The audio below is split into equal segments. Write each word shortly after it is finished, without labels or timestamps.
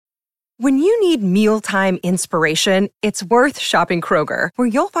When you need mealtime inspiration, it's worth shopping Kroger, where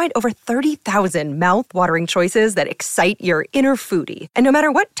you'll find over 30,000 mouth-watering choices that excite your inner foodie. And no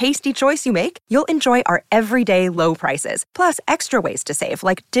matter what tasty choice you make, you'll enjoy our everyday low prices, plus extra ways to save,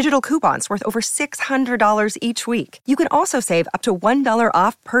 like digital coupons worth over $600 each week. You can also save up to $1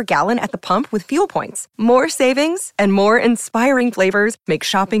 off per gallon at the pump with fuel points. More savings and more inspiring flavors make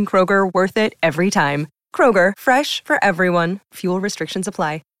shopping Kroger worth it every time. Kroger, fresh for everyone. Fuel restrictions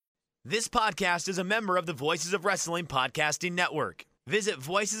apply. This podcast is a member of the Voices of Wrestling Podcasting Network. Visit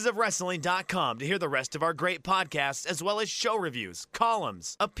voicesofwrestling.com to hear the rest of our great podcasts, as well as show reviews,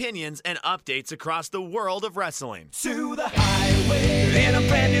 columns, opinions, and updates across the world of wrestling. To the highway in a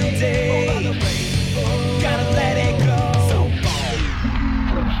brand new day. Over the rainbow, gotta let it go.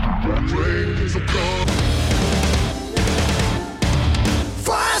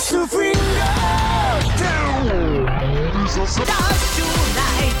 Fast to finger down. Stars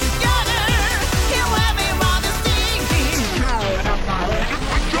tonight together. Here everyone is singing.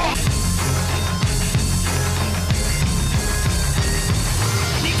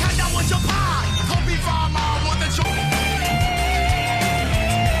 Ni看到我就怕，头皮发麻，我的手。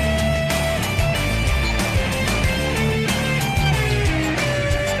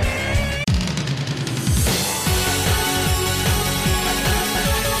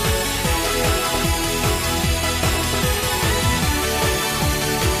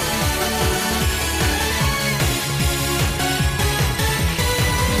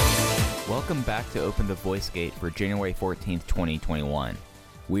Welcome back to Open the Voice Gate for January 14th, 2021.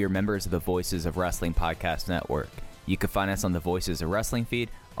 We are members of the Voices of Wrestling Podcast Network. You can find us on the Voices of Wrestling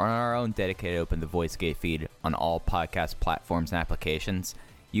feed or on our own dedicated Open the Voice Gate feed on all podcast platforms and applications.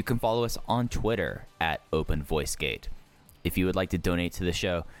 You can follow us on Twitter at Open Voice Gate. If you would like to donate to the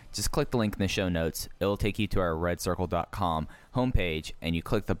show, just click the link in the show notes. It'll take you to our redcircle.com homepage, and you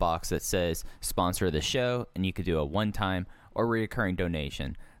click the box that says sponsor the show, and you could do a one-time or recurring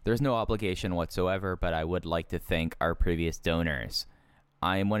donation. There's no obligation whatsoever, but I would like to thank our previous donors.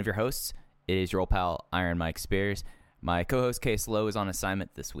 I am one of your hosts. It is your old pal, Iron Mike Spears. My co-host, Case Lowe, is on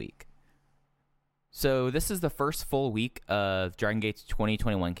assignment this week. So this is the first full week of Dragon Gate's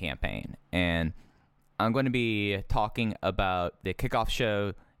 2021 campaign, and I'm going to be talking about the kickoff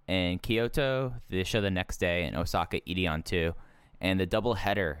show in Kyoto, the show the next day in Osaka, Edion 2, and the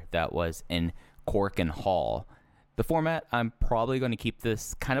doubleheader that was in Korakuen Hall. The format, I'm probably going to keep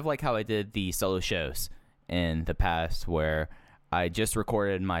this kind of like how I did the solo shows in the past, where I just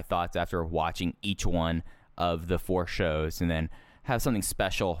recorded my thoughts after watching each one of the 4 shows and then have something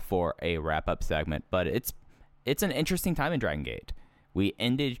special for a wrap-up segment. But it's an interesting time in Dragon Gate. We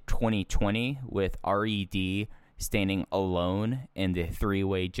ended 2020 with RED standing alone in the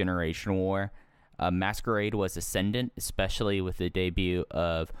 3-way Generation War. Masquerade was ascendant, especially with the debut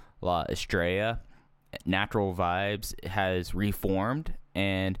of La Estrella. Natural Vibes has reformed,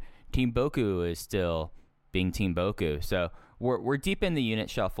 and Team Boku is still being Team Boku. So we're deep in the unit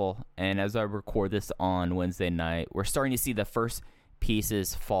shuffle, and as I record this on Wednesday night, we're starting to see the first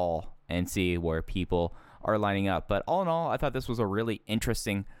pieces fall and see where people are lining up. But all in all, I thought this was a really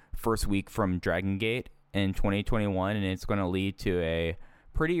interesting first week from Dragon Gate in 2021, and it's going to lead to a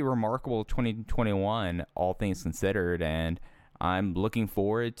pretty remarkable 2021, all things considered, and I'm looking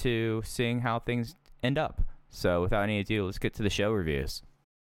forward to seeing how things end up. So without any ado, let's get to the show reviews.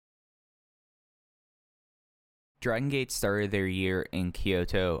 Dragon Gate started their year in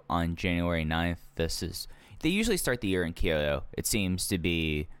Kyoto on January 9th. They usually start the year in Kyoto. It seems to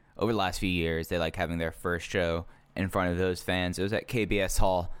be, over the last few years, they like having their first show in front of those fans. It was at KBS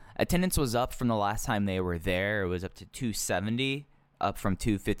Hall. Attendance was up from the last time they were there. It was up to 270, up from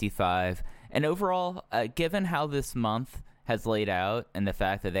 255. And overall, given how this month has laid out and the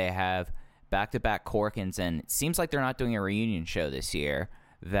fact that they have back-to-back Korakuens, and it seems like they're not doing a reunion show this year,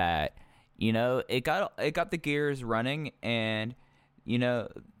 that, you know, it got the gears running, and, you know,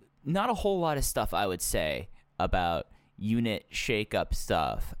 not a whole lot of stuff, I would say, about unit shake-up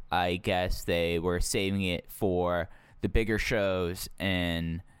stuff. I guess they were saving it for the bigger shows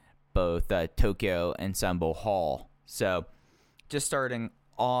in both Tokyo and Sambo Hall. So, just starting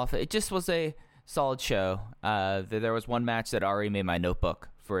off, it just was a solid show. There was one match that already made my notebook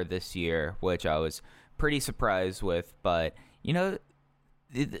for this year, which I was pretty surprised with. But, you know,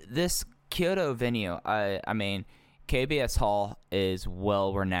 this Kyoto venue, I mean, KBS Hall is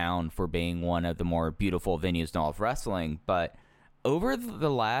well renowned for being one of the more beautiful venues in all of wrestling. But over the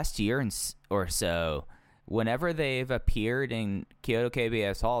last year or so, whenever they've appeared in Kyoto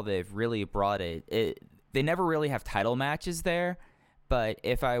KBS Hall, they've really brought it. They never really have title matches there. But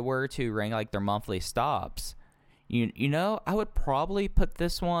if I were to rank like their monthly stops, you know, I would probably put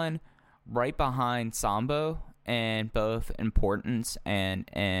this one right behind Sambo in both importance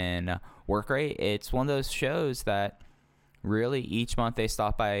and work rate. It's one of those shows that really each month they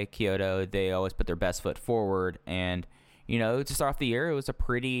stop by Kyoto, they always put their best foot forward. And, to start off the year, it was a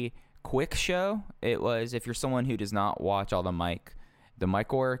pretty quick show. It was, if you're someone who does not watch all the mic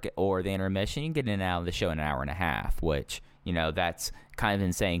work or the intermission, you can get in and out of the show in an hour and a half, which, that's kind of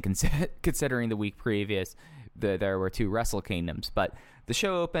insane considering the week previous there were 2 Wrestle Kingdoms. But the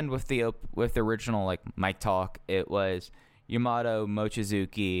show opened with the original mic talk. It was Yamato,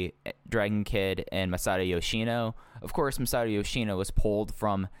 Mochizuki, Dragon Kid, and Masato Yoshino. Of course, Masato Yoshino was pulled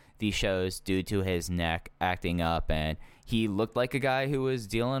from these shows due to his neck acting up, and he looked like a guy who was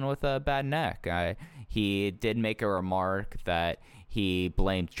dealing with a bad neck. He did make a remark that he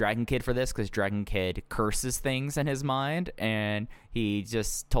blamed Dragon Kid for this because Dragon Kid curses things in his mind, and he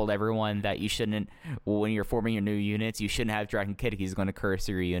just told everyone that you shouldn't, when you're forming your new units, you shouldn't have Dragon Kid. He's going to curse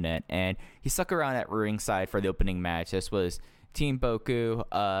your unit. And he stuck around at ringside for the opening match. This was Team Boku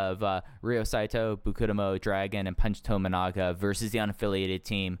of Ryo Saito, Bukudamo, Dragon, and Punch Tominaga versus the unaffiliated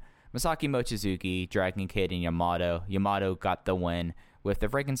team Masaki Mochizuki, Dragon Kid, and Yamato. Yamato got the win with the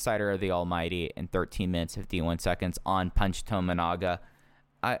Frankensteiner of the Almighty in 13 minutes, 51 seconds on Punch Tominaga.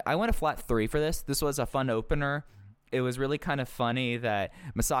 I went a flat 3 for this. This was a fun opener. It was really kind of funny that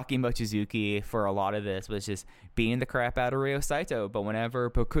Masaki Mochizuki, for a lot of this, was just beating the crap out of Ryo Saito. But whenever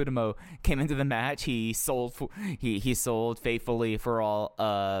Bokudamo came into the match, he sold faithfully for all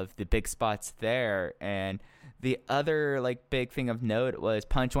of the big spots there. And the other big thing of note was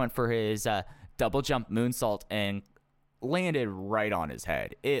Punch went for his double jump moonsault and landed right on his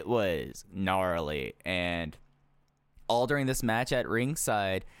head. It was gnarly. And all during this match at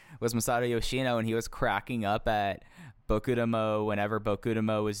ringside was Masato Yoshino, and he was cracking up at Bokudamo whenever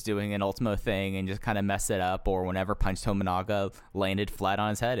Bokudamo was doing an Ultimo thing and just kind of mess it up, or whenever Punch Tominaga landed flat on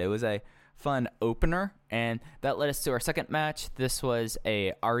his head. It was a fun opener, and that led us to our second match. This was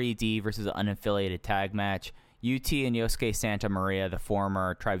a RED versus an unaffiliated tag match. UT and Yosuke Santa Maria, the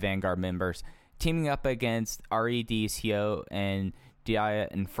former Tribe Vanguard members, teaming up against RED's Hyo and Dia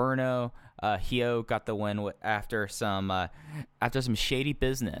Inferno. Hyo got the win after some shady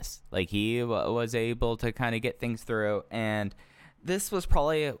business. He was able to kind of get things through, and this was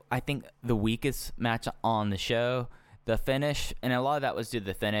probably, I think, the weakest match on the show. The finish, and a lot of that was due to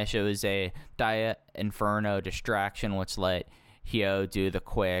the finish. It was a Dia Inferno distraction, which let Hyo do the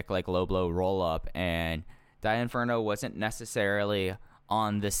quick low blow roll up, and Dia Inferno wasn't necessarily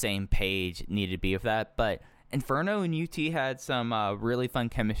on the same page needed to be with that, but Inferno and UT had some really fun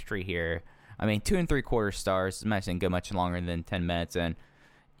chemistry here. I mean, 2 3/4 stars. This match didn't go much longer than 10 minutes, and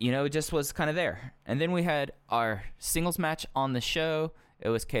it just was kind of there. And then we had our singles match on the show. It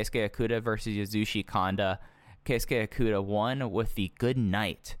was Keisuke Okuda versus Yasushi Kanda. Keisuke Okuda won with the Good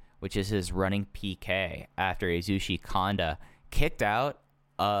Night, which is his running PK, after Yasushi Kanda kicked out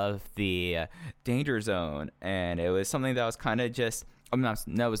of the Danger Zone, and it was something that was kind of just.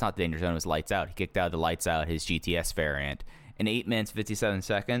 No, it was not the Danger Zone. It was Lights Out. He kicked out of the Lights Out, his GTS variant, in 8 minutes, 57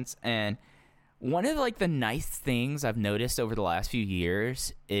 seconds. And one of the nice things I've noticed over the last few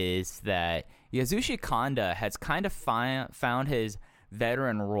years is that Yasushi Kanda has kind of found his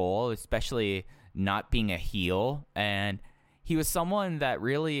veteran role, especially not being a heel. And he was someone that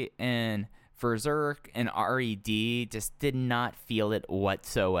really in Berserk and RED just did not feel it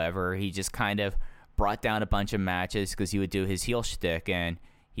whatsoever. He just kind of brought down a bunch of matches because he would do his heel shtick, and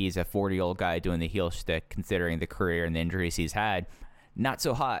he's a 40-year-old guy doing the heel shtick considering the career and the injuries he's had. Not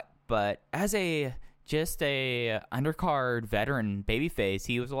so hot, but as just a undercard veteran babyface,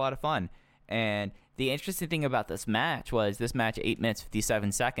 he was a lot of fun. And the interesting thing about this match was 8 minutes,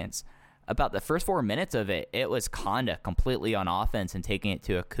 57 seconds. About the first 4 minutes of it, it was Kanda completely on offense and taking it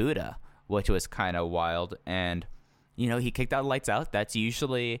to Okuda, which was kind of wild. And, he kicked out Lights Out. That's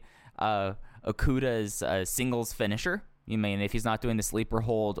usually Okuda's singles finisher. If he's not doing the sleeper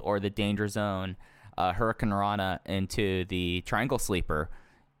hold or the Danger Zone Hurricane Rana into the triangle sleeper,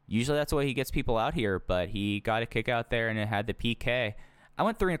 usually that's the way he gets people out here, but he got a kick out there and it had the PK. I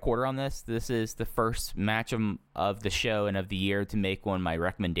went 3 1/4 on this. This is the first match of the show and of the year to make one of my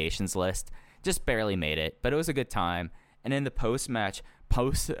recommendations list. Just barely made it, but it was a good time. And in the post-match,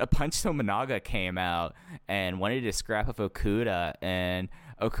 Punch Tominaga came out and wanted to scrap with Okuda, and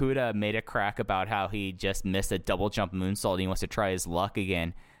Okuda made a crack about how he just missed a double jump moonsault and he wants to try his luck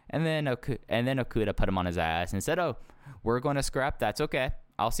again. And then Okuda put him on his ass and said, "Oh, we're going to scrap. That's okay.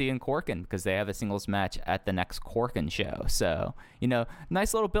 I'll see you in Corkin," because they have a singles match at the next Corkin show. So,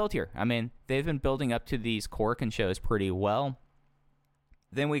 nice little build here. I mean, they've been building up to these Corkin shows pretty well.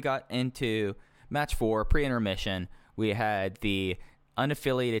 Then we got into match 4, pre-intermission. We had the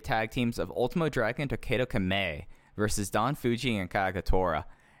unaffiliated tag teams of Ultimo Dragon Takedo Kamei versus Don Fuji and Kagetora.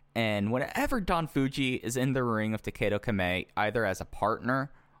 And whenever Don Fuji is in the ring of Takedo Kamei, either as a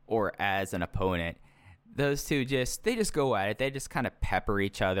partner or as an opponent, those two they just go at it. They just kind of pepper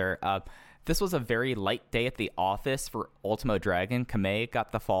each other. This was a very light day at the office for Ultimo Dragon. Kamei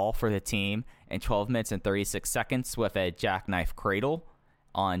got the fall for the team in 12 minutes and 36 seconds with a jackknife cradle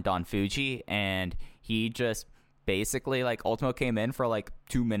on Don Fuji, and he just basically, like, Ultimo came in for like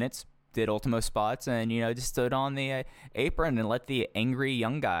 2 minutes, did Ultimo spots, and just stood on the apron and let the angry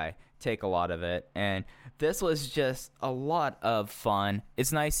young guy take a lot of it. And this was just a lot of fun.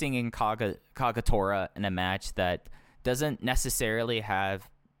 It's nice seeing Kagetora in a match that doesn't necessarily have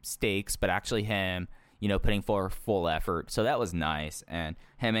stakes, but actually him putting forth full effort. So that was nice. And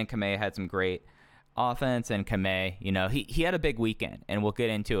him and Kamei had some great offense, and Kamei, he had a big weekend, and we'll get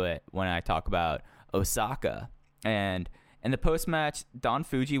into it when I talk about Osaka. And in the post-match, Don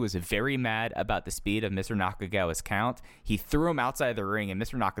Fuji was very mad about the speed of Mr. Nakagawa's count. He threw him outside the ring, and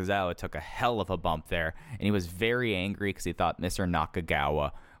Mr. Nakagawa took a hell of a bump there, and he was very angry because he thought Mr.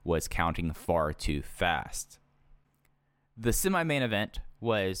 Nakagawa was counting far too fast. The semi-main event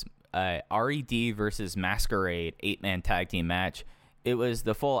was a RED versus Masquerade 8-man tag team match. It was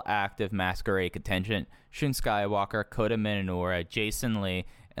the full act of Masquerade contingent: Shun Skywalker, Kota Minoura, Jason Lee,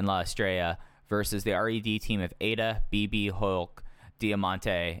 and La Estrella versus the RED team of Ada, BB Hulk,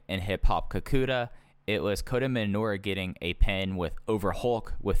 Diamante, and Hip Hop Kakuta. It was Kota Minoura getting a pin over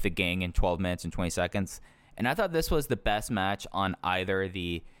Hulk with the gang in 12 minutes and 20 seconds. And I thought this was the best match on either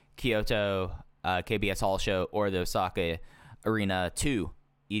the Kyoto KBS Hall show or the Osaka Arena 2,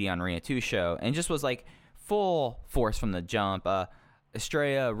 Edion Arena 2 show. And just was like full force from the jump.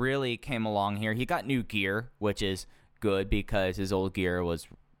 Estrella really came along here. He got new gear, which is good because his old gear was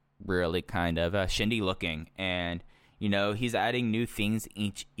really kind of shindy looking, and he's adding new things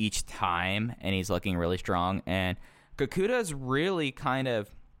each time, and he's looking really strong. And Kakuta's really kind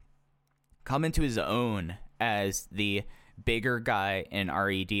of come into his own as the bigger guy in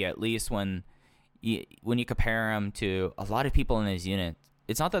RED, at least when you compare him to a lot of people in his unit.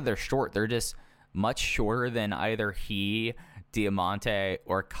 It's not that they're short, they're just much shorter than either he, Diamante,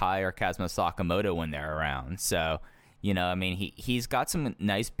 or Kai or Kazuma Sakamoto when they're around. So he's got some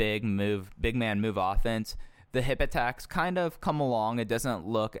nice big man move offense. The hip attacks kind of come along. It doesn't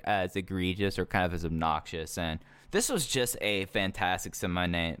look as egregious or kind of as obnoxious. And this was just a fantastic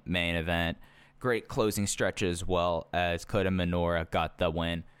semi-main event. Great closing stretch as well, as Kota Minoura got the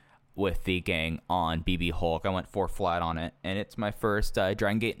win with the gang on BB Hulk. I went 4 flat on it, and it's my first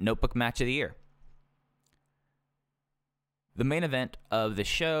Dragon Gate Notebook match of the year. The main event of the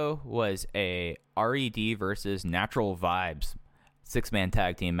show was a RED versus Natural Vibes 6-man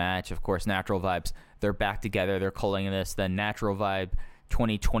tag team match. Of course, Natural Vibes, they're back together. They're calling this the Natural Vibe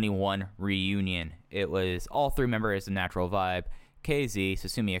 2021 reunion. It was all 3 members of Natural Vibe, KZ,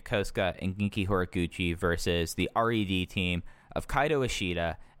 Susumu Yokosuka, and Genki Horiguchi versus the RED team of Kaito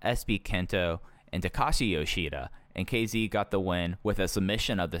Ishida, SB Kento, and Takashi Yoshida. And KZ got the win with a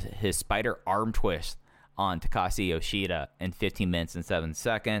submission of his spider arm twist on Takashi Yoshida in 15 minutes and 7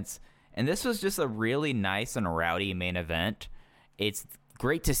 seconds. And this was just a really nice and rowdy main event. It's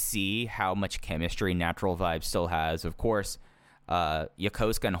great to see how much chemistry Natural Vibe still has. Of course,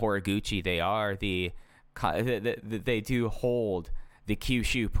 Yokosuka and Horiguchi, they do hold the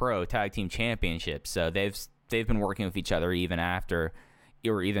Kyushu Pro Tag Team Championship. So they've been working with each other even after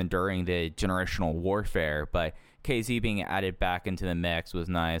or even during the generational warfare. But KZ being added back into the mix was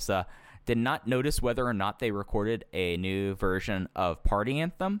nice. Did not notice whether or not they recorded a new version of Party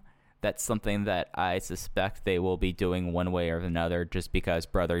Anthem. That's something that I suspect they will be doing one way or another, just because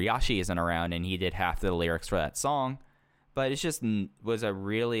Brother Yashi isn't around and he did half the lyrics for that song. But it just was a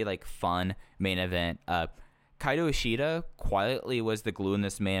really fun main event. Kaito Ishida quietly was the glue in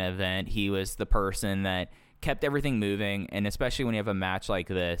this main event. He was the person that kept everything moving, and especially when you have a match like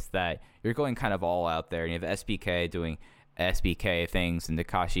this that you're going kind of all out there, and you have SBK doing SBK things and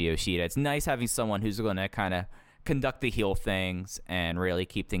Takashi Yoshida. It's nice having someone who's going to kind of conduct the heel things and really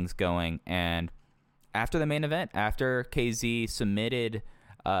keep things going. And after the main event, after KZ submitted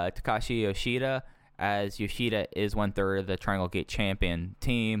Takashi Yoshida, as Yoshida is 1/3 of the Triangle Gate champion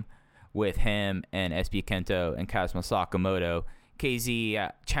team with him and SB Kento and Kazuma Sakamoto,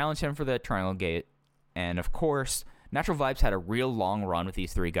 KZ challenged him for the Triangle Gate. And of course, Natural Vibes had a real long run with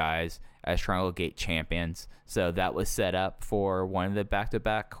these 3 guys as Triangle Gate champions. So that was set up for one of the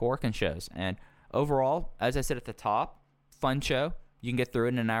back-to-back Korakuen shows. And overall, as I said at the top, fun show. You can get through it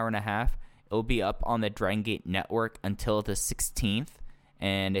in an hour and a half. It'll be up on the Dragon Gate Network until the 16th.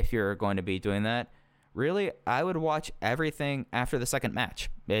 And if you're going to be doing that, really, I would watch everything after the second match.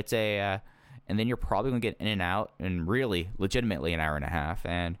 It's and then you're probably going to get in and out, and really, legitimately, an hour and a half.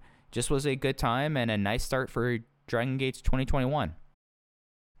 And just was a good time and a nice start for Dragon Gate's 2021.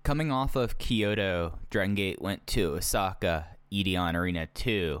 Coming off of Kyoto, Dragon Gate went to Osaka Edion Arena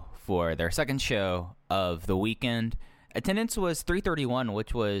 2 for their second show of the weekend. Attendance was 331,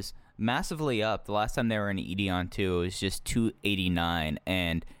 which was massively up. The last time they were in Edion 2, it was just 289,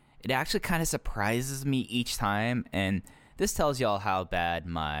 and it actually kind of surprises me each time, and this tells y'all how bad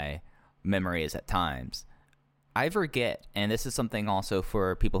my memory is at times. I forget, and this is something also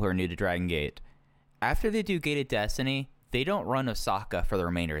for people who are new to Dragon Gate, after they do Gate of Destiny, they don't run Osaka for the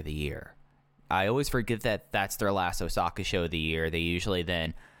remainder of the year. I always forget that that's their last Osaka show of the year. They usually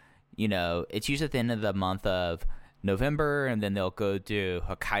then, it's usually at the end of the month of November, and then they'll go do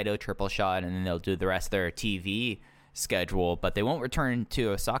Hokkaido Triple Shot, and then they'll do the rest of their TV schedule, but they won't return to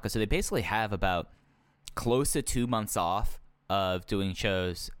Osaka. So they basically have about close to 2 months off of doing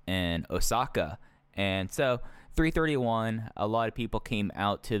shows in Osaka. And so 331, a lot of people came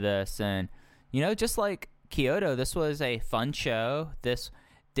out to this, and just like Kyoto, this was a fun show. This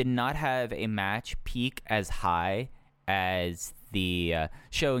did not have a match peak as high as the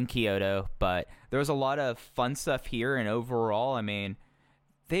show in Kyoto, but there was a lot of fun stuff here, and overall, I mean,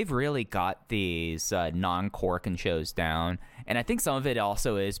 they've really got these non-Korakuen shows down, and I think some of it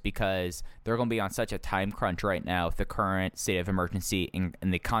also is because they're going to be on such a time crunch right now with the current state of emergency in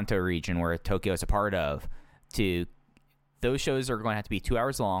the Kanto region where Tokyo is a part of. Those shows are going to have to be 2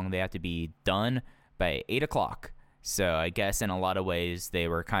 hours long. They have to be done by 8 o'clock. So I guess in a lot of ways they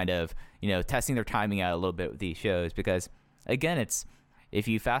were kind of, testing their timing out a little bit with these shows because, again, it's if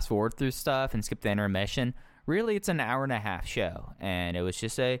you fast forward through stuff and skip the intermission, really it's an hour and a half show, and it was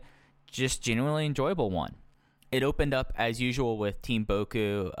just a genuinely enjoyable one. It opened up as usual with Team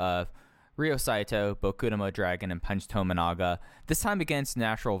Boku of Ryo Saito, Bokudamo Dragon, and Punch Tominaga. This time against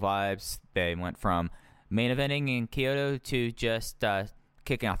Natural Vibes. They went from main eventing in Kyoto to just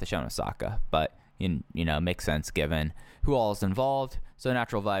kicking off the show in Osaka, but makes sense given who all is involved. So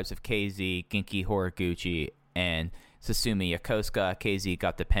Natural Vibes of KZ, Genki Horiguchi, and Susumu Yokosuka. KZ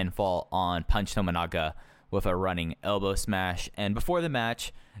got the pinfall on Punch Tominaga with a running elbow smash. And before the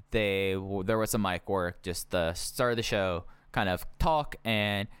match, there was some mic work, just the start of the show kind of talk,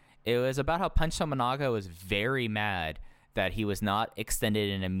 and it was about how Punch Tominaga was very mad that he was not extended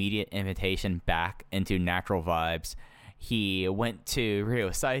an immediate invitation back into Natural Vibes. He went to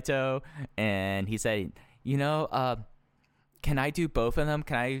Ryo Saito and he said, can I do both of them?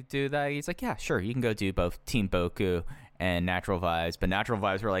 Can I do that? He's like, yeah, sure. You can go do both Team Boku and Natural Vibes. But Natural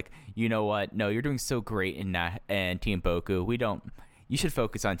Vibes were like, you know what? No, you're doing so great in Team Boku. You should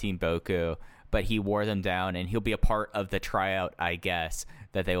focus on Team Boku. But he wore them down, and he'll be a part of the tryout, I guess,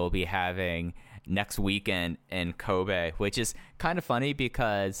 that they will be having next weekend in Kobe, which is kind of funny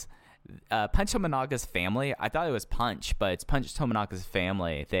because Punch Tominaga's family, I thought it was Punch, but it's Punch Tominaga's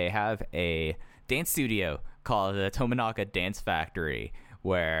family. They have a dance studio called the Tominaga Dance Factory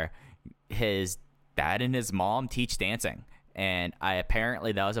where his dad and his mom teach dancing. And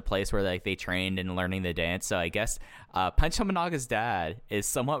apparently that was a place where they trained in learning the dance. So I guess Punch Tominaga's dad is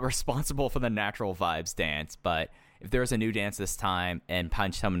somewhat responsible for the Natural Vibes dance. But if there's a new dance this time and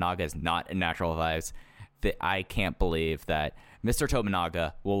Punch Tominaga is not in Natural Vibes, I can't believe that Mr.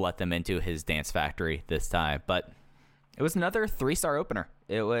 Tominaga will let them into his dance factory this time. But it was another 3-star opener.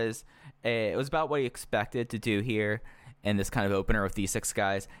 It was about what he expected to do here in this kind of opener with these 6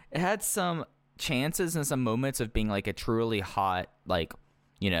 guys. It had some chances and some moments of being like a truly hot,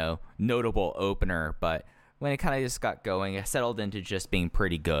 notable opener, but when it kind of just got going, it settled into just being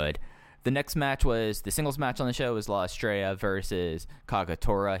pretty good. The next match was the singles match on the show was La Estrella versus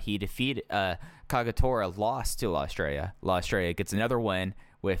Kagetora. He defeated Kagetora, lost to La Estrella. La Estrella gets another win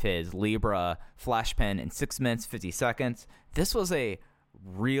with his Libra flash pin in 6 minutes 50 seconds. This was a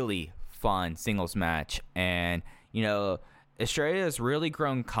really fun singles match, and Estrella has really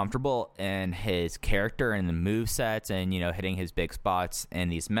grown comfortable in his character and the movesets and, hitting his big spots in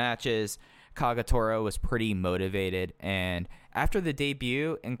these matches. Kagetora was pretty motivated, and after the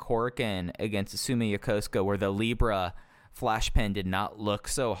debut in Korakuen against Susumu Yokosuka, where the Libra flash pin did not look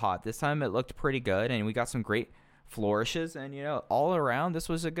so hot, this time it looked pretty good, and we got some great flourishes, and, all around, this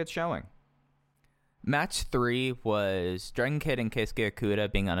was a good showing. Match 3 was Dragon Kid and Keisuke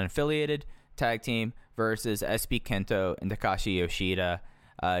Okuda being an unaffiliated tag team versus SB Kento and Takashi Yoshida.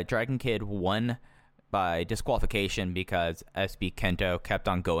 Dragon Kid won by disqualification because SB Kento kept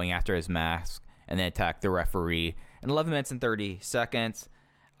on going after his mask and then attacked the referee in 11 minutes and 30 seconds.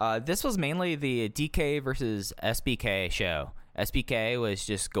 This was mainly the DK versus SBK show, SBK was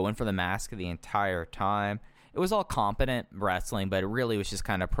just going for the mask the entire time. It was all competent wrestling, but it really was just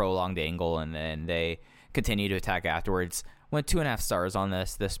kind of prolonged angle, and then they continued to attack afterwards. Went 2.5 stars on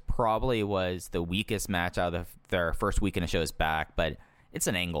this. This probably was the weakest match out of their first weekend of shows back, but it's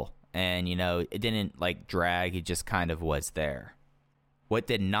an angle. And, it didn't drag. It just kind of was there. What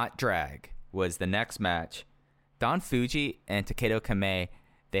did not drag was the next match. Don Fuji and Takedo Kamei,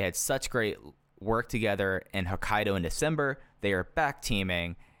 they had such great work together in Hokkaido in December. They are back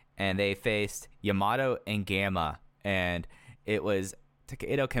teaming, and they faced Yamato and Gamma. And it was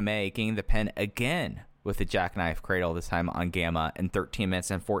Takedo Kamei getting the pin again with the jackknife cradle, this time on Gamma, in 13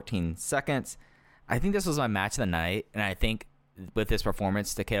 minutes and 14 seconds. I think this was my match of the night, and I think with this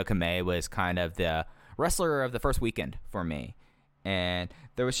performance, Takedo Kamei was kind of the wrestler of the first weekend for me. And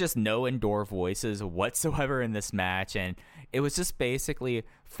there was just no indoor voices whatsoever in this match, and it was just basically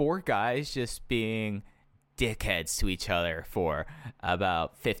 4 guys just being dickheads to each other for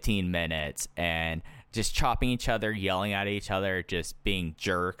about 15 minutes and just chopping each other, yelling at each other, just being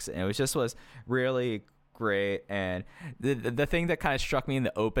jerks. And it was really great. And the thing that kind of struck me in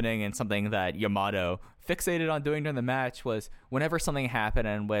the opening, and something that Yamato fixated on doing during the match, was whenever something happened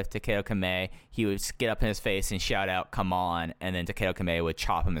and with Takedo Kamei, he would get up in his face and shout out, "Come on," and then Takedo Kamei would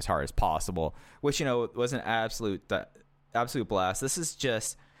chop him as hard as possible, which was an absolute blast. This is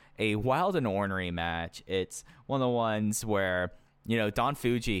just a wild and ornery match. It's one of the ones where Don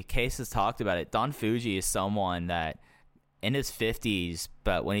Fuji, Case has talked about it. Don Fuji is someone that in his 50s,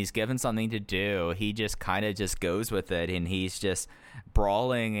 but when he's given something to do, he just kind of just goes with it, and he's just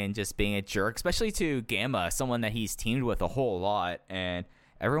brawling and just being a jerk, especially to Gamma, someone that he's teamed with a whole lot, and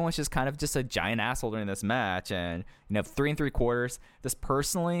everyone's just kind of just a giant asshole during this match. And 3 3/4. This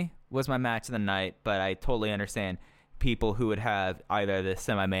personally was my match of the night, but I totally understand people who would have either the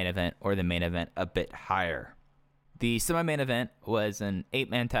semi-main event or the main event a bit higher. The semi-main event was an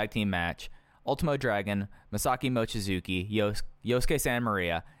 8-man tag team match. Ultimo Dragon, Masaki Mochizuki, Yosuke Santa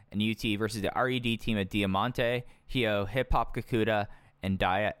Maria, and UT versus the RED team of Diamante, Hyo, Hip Hop Kakuta, and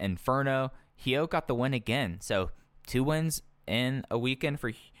Daya Inferno. Hyo got the win again, so 2 wins in a weekend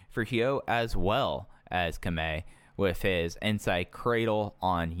for Hyo, as well as Kamei, with his inside cradle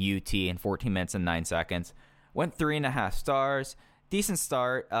on UT in 14 minutes and 9 seconds. Went 3.5 stars. Decent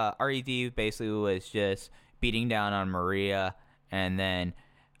start. RED basically was just beating down on Maria, and then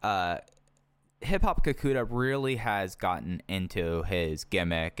Hip Hop Kakuta really has gotten into his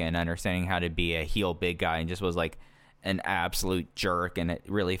gimmick and understanding how to be a heel big guy, and just was an absolute jerk, and it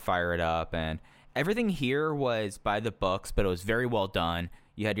really fired up. And everything here was by the books, but it was very well done.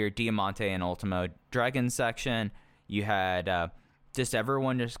 You had your Diamante and Ultimo Dragon section. You had just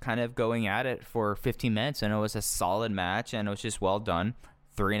everyone just kind of going at it for 15 minutes, and it was a solid match, and it was just well done.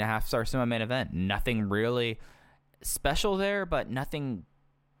 3.5 star semi-main event. Nothing really special there, but nothing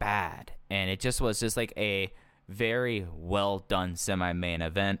bad. And it just was just a very well done semi-main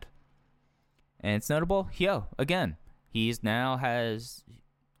event. And it's notable, Hyo, again, he's now has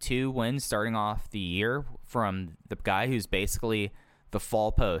 2 wins starting off the year from the guy who's basically the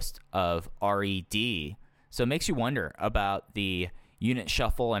fall post of RED. So it makes you wonder about the unit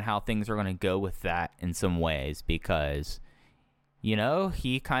shuffle and how things are going to go with that in some ways, because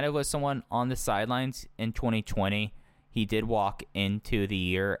he kind of was someone on the sidelines in 2020. He did walk into the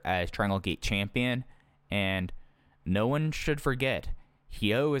year as Triangle Gate champion, and no one should forget,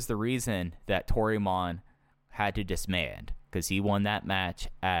 Hyo is the reason that Torimon had to disband, because he won that match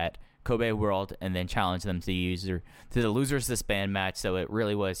at Kobe World and then challenged them to the losers disband match, so it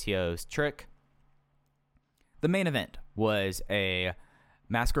really was Hyo's trick. The main event was a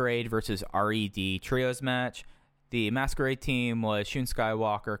Masquerade versus RED trios match. The Masquerade team was Shun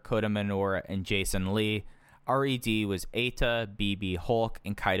Skywalker, Kota Minoura, and Jason Lee. RED was Eita, BB Hulk,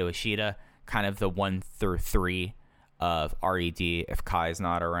 and Kaito Ishida, kind of the 1 through 3 of RED if Kai's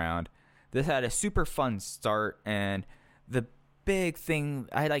not around. This had a super fun start, and the big thing,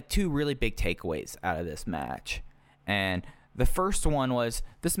 I had 2 really big takeaways out of this match. And the first one was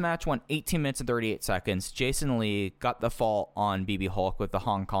this match went 18 minutes and 38 seconds. Jason Lee got the fall on BB Hulk with the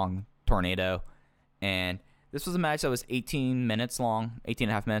Hong Kong Tornado, and this was a match that was 18 minutes long,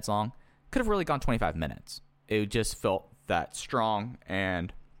 18.5 minutes long. Could have really gone 25 minutes. It just felt that strong.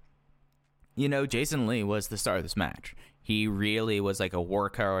 And, Jason Lee was the star of this match. He really was a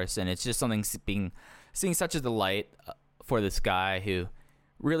workhorse, and it's just something seeing such a delight for this guy who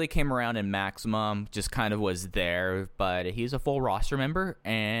really came around in Maximum, just kind of was there, but he's a full roster member,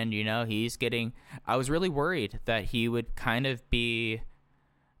 and, he's getting... I was really worried that he would kind of be,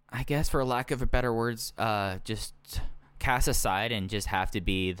 I guess for lack of better words, just cast aside and just have to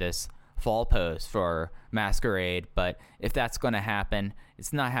be this fall pose for Masquerade, but if that's going to happen,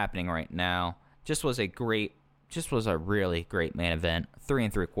 it's not happening right now. Just was a really great main event. 3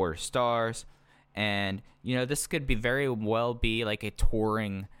 3/4 stars. And, this could very well be like a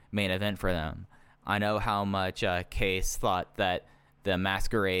touring main event for them. I know how much Case thought that the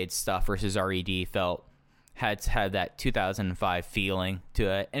Masquerade stuff versus RED had that 2005 feeling to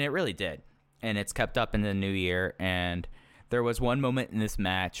it, and it really did. And it's kept up in the new year, and there was one moment in this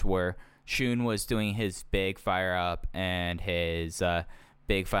match where Shun was doing his big fire up and his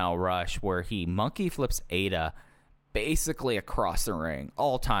big final rush where he monkey flips Ada basically across the ring.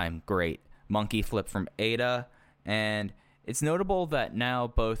 All-time great monkey flip from Ada. And it's notable that now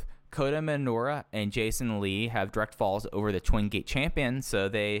both Kota Minoura and Jason Lee have direct falls over the Twin Gate champions, so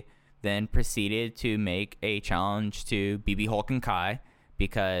they then proceeded to make a challenge to BB Hulk and Kai,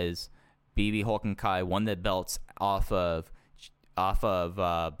 because BB Hulk and Kai won the belts off of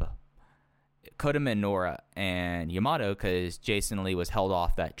Kota Minoura and Yamato, because Jason Lee was held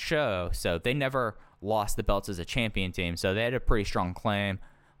off that show, so they never lost the belts as a champion team, so they had a pretty strong claim.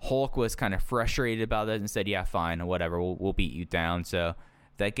 Hulk was kind of frustrated about it and said, yeah, fine, whatever, we'll beat you down. So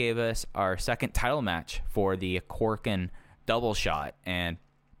that gave us our second title match for the Korakuen double shot. And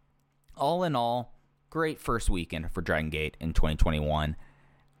all in all, great first weekend for Dragon Gate in 2021.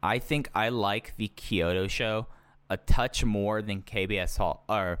 I think I like the Kyoto show a touch more than KBS Hall.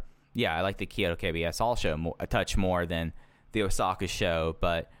 I like the Kyoto KBS Hall show a touch more than the Osaka show.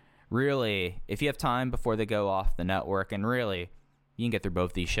 But really, if you have time before they go off the network, and really, you can get through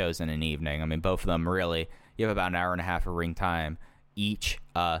both these shows in an evening. I mean, both of them really, you have about an hour and a half of ring time each.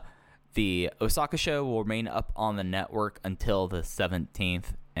 The Osaka show will remain up on the network until the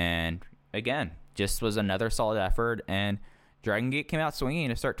 17th. And again, just was another solid effort. And Dragon Gate came out swinging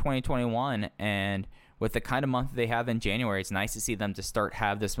to start 2021. And with the kind of month they have in January, it's nice to see them to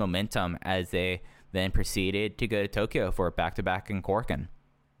have this momentum as they then proceeded to go to Tokyo for a back-to-back in Korakuen.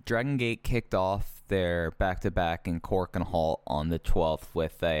 Dragon Gate kicked off their back-to-back in Korakuen Hall on the 12th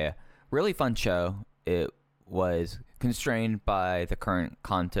with a really fun show. It was constrained by the current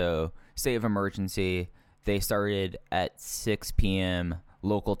Kanto state of emergency. They started at 6 p.m.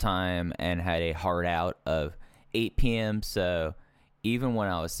 local time and had a hard out of 8 p.m. So even when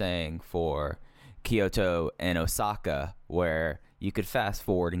I was saying for Kyoto and Osaka, where you could fast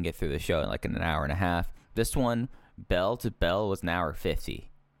forward and get through the show in like an hour and a half, this one, bell to bell, was an hour 50.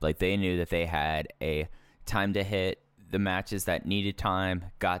 Like, they knew that they had a time to hit the matches that needed time,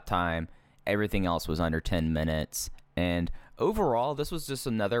 got time. Everything else was under 10 minutes. And overall, this was just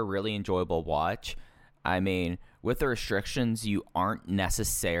another really enjoyable watch. I mean, with the restrictions, you aren't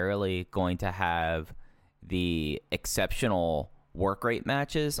necessarily going to have the exceptional work rate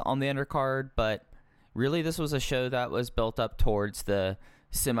matches on the undercard, but really this was a show that was built up towards the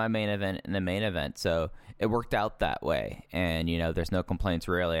semi-main event and the main event, so it worked out that way. And there's no complaints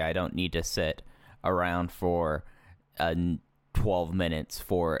really. I don't need to sit around for 12 minutes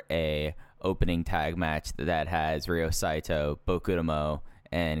for a opening tag match that has Ryo Saito, Bokutomo,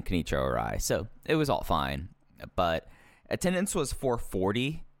 and Kenichiro Arai, so it was all fine. But attendance was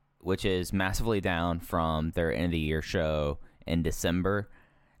 440, which is massively down from their end of the year show in December.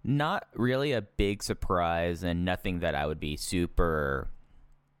 Not really a big surprise, and nothing that I would be super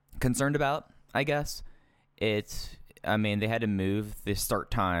concerned about, I guess. They had to move the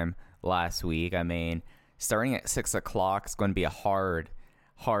start time last week. I mean, starting at 6 o'clock is going to be a hard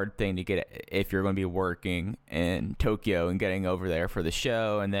thing to get if you're going to be working in Tokyo and getting over there for the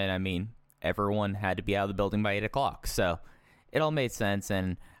show. And then, everyone had to be out of the building by 8 o'clock. So it all made sense,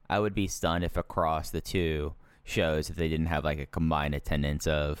 and I would be stunned if across the two shows, if they didn't have like a combined attendance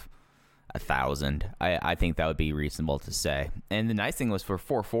of 1,000. I think that would be reasonable to say. And the nice thing was, for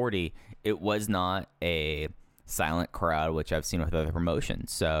 440, it was not a silent crowd, which I've seen with other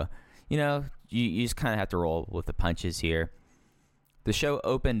promotions. So, you just kind of have to roll with the punches here. The show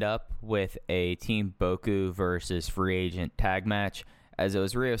opened up with a Team Boku versus Free Agent tag match, as it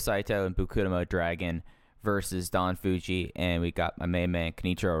was Ryo Saito and Bokutomo Dragon versus Don Fuji, and we got my main man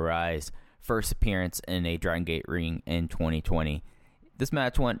Kenichiro Arai's first appearance in a Dragon Gate ring in 2020. This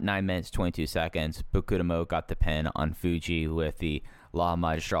match went 9 minutes 22 seconds. Bokutomo got the pin on Fuji with the La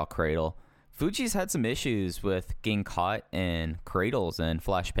Magistral Cradle. Fuji's had some issues with getting caught in cradles and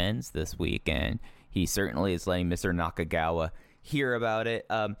flash pins this week, and he certainly is letting Mr. Nakagawa hear about it.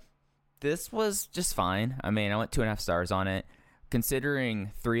 This was just fine. I went 2.5 stars on it.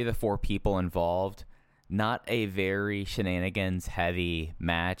 Considering 3 of the 4 people involved, not a very shenanigans-heavy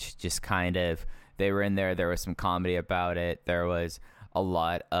match. Just kind of, they were in there. There was some comedy about it. There was a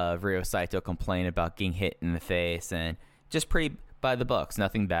lot of Ryo Saito complaining about getting hit in the face, and just pretty by the books,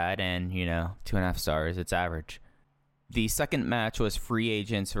 nothing bad, and 2.5 stars, it's average. The second match was Free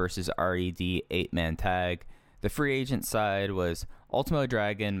Agents versus RED 8-man tag. The free agent side was Ultimo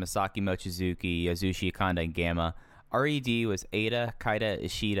Dragon, Masaki Mochizuki, Yasushi Kanda, and Gamma. RED was Eita, Kaida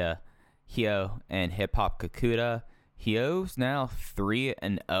Ishida, Hyo, and Hip Hop Kakuta. Hyo's now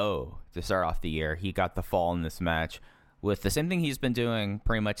 3-0 to start off the year. He got the fall in this match with the same thing he's been doing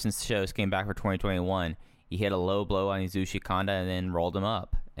pretty much since the shows came back for 2021. He hit a low blow on Yasushi Kanda and then rolled him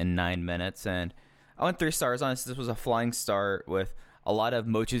up in 9 minutes. And I went 3 stars on this. This was a flying start with a lot of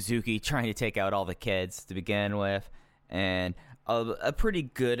Mochizuki trying to take out all the kids to begin with, and a pretty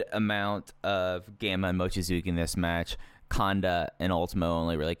good amount of Gamma and Mochizuki in this match. Kanda and Ultimo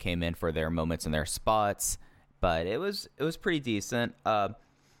only really came in for their moments and their spots, but it was pretty decent.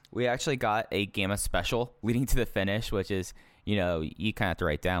 We actually got a Gamma special leading to the finish, which is, you kind of have to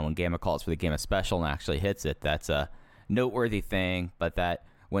write down when Gamma calls for the Gamma special and actually hits it. That's a noteworthy thing, but that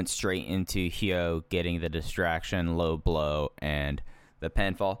went straight into Hyo getting the distraction, low blow, and the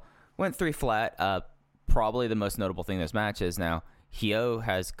pinfall. Went 3 flat. Probably the most notable thing in this match is now Hyo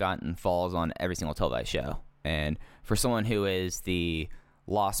has gotten falls on every single televised show. And for someone who is the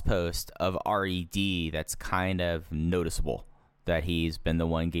lost post of RED, that's kind of noticeable that he's been the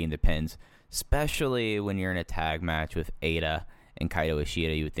one getting the pins, especially when you're in a tag match with Eita and Kaito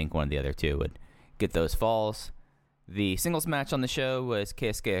Ishida. You would think one of the other two would get those falls. The singles match on the show was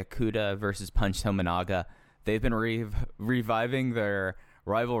Keisuke Okuda versus Punch Tominaga. They've been reviving their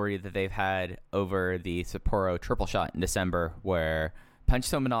rivalry that they've had over the Sapporo Triple Shot in December, where Punch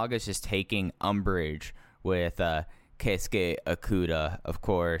Tominaga is just taking umbrage with Keisuke Okuda. Of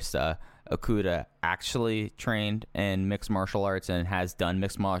course, Okuda actually trained in mixed martial arts and has done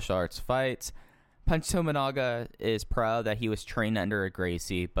mixed martial arts fights. Punch Tominaga is proud that he was trained under a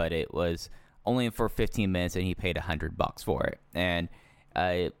Gracie, but it was only for 15 minutes and he paid $100 for it. And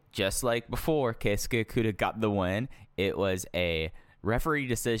just like before, Keisuke Okuda got the win. It was a referee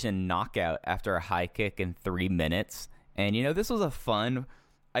decision knockout after a high kick in 3 minutes. And this was a fun.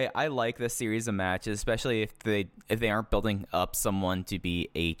 I like this series of matches, especially if they aren't building up someone to be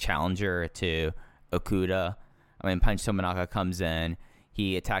a challenger to Okuda. I mean, Punch Tominaga comes in,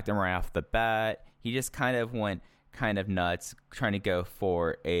 he attacked him right off the bat. He just kind of went kind of nuts, trying to go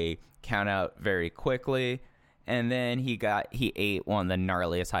for a count out very quickly. And then he ate one of the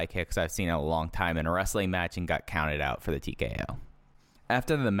gnarliest high kicks I've seen in a long time in a wrestling match and got counted out for the TKO.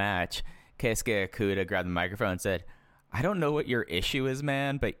 After the match, Keisuke Okuda grabbed the microphone and said, "I don't know what your issue is,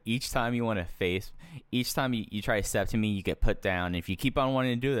 man, but each time you try to step to me, you get put down. And if you keep on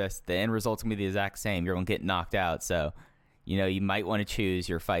wanting to do this, the end result's going to be the exact same. You're going to get knocked out. So, you might want to choose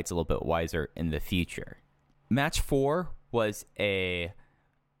your fights a little bit wiser in the future." Match 4 was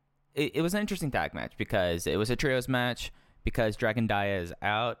it was an interesting tag match because it was a trios match because Dragon Dia is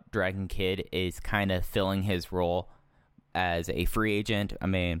out. Dragon Kid is kind of filling his role as a free agent. I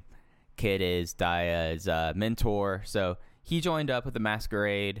mean, Kid is Dia's mentor, so he joined up with the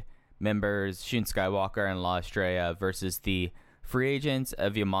Masquerade members Shun Skywalker and La Estrella versus the free agents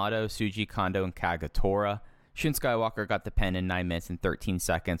of Yamato, Tsuji Kondo, and Kagetora. Shun Skywalker got the pin in 9 minutes and 13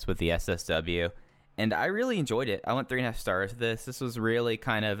 seconds with the SSW, and I really enjoyed it. I went 3.5 stars. This was really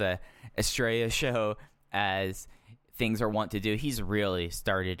kind of a Estrella show, as things are wont to do. He's really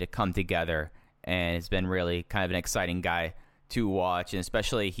started to come together, and it's been really kind of an exciting guy to watch, and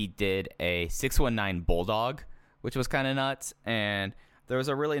especially he did a 619 Bulldog, which was kind of nuts, and there was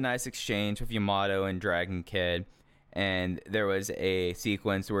a really nice exchange with Yamato and Dragon Kid, and there was a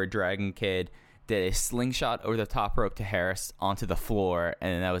sequence where Dragon Kid did a slingshot over the top rope to Harris onto the floor,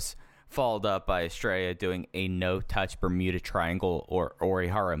 and that was followed up by Estrella doing a no-touch Bermuda Triangle or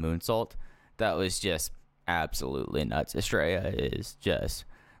Orihara moonsault. That was just absolutely nuts. Estrella is just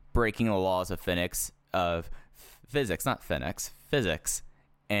breaking the laws of physics,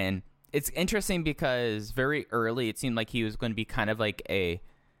 and it's interesting because very early it seemed like he was going to be kind of like a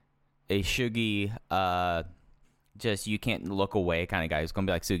Sugi, just you can't look away kind of guy. He's going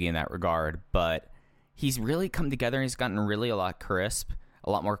to be like Sugi in that regard, but he's really come together and he's gotten really a lot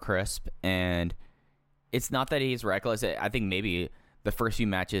more crisp, and it's not that he's reckless. I think maybe the first few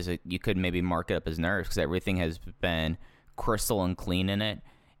matches you could maybe mark it up as nerves because everything has been crystal and clean in it.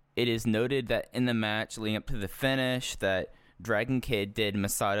 It is noted that in the match leading up to the finish that Dragon Kid did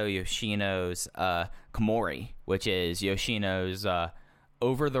Masato Yoshino's Komori, which is Yoshino's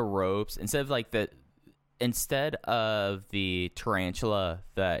over the ropes. Instead of the tarantula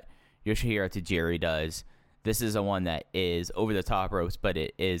that Yoshihiro Tajiri does, this is a one that is over the top ropes, but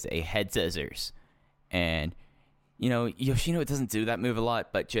it is a head scissors. And, Yoshino doesn't do that move a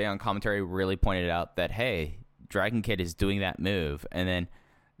lot, but Jay on commentary really pointed out that, hey, Dragon Kid is doing that move. And then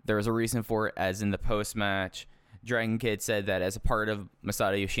there was a reason for it, as in the post-match, Dragon Kid said that as a part of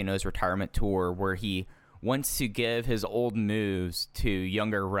Masato Yoshino's retirement tour, where he wants to give his old moves to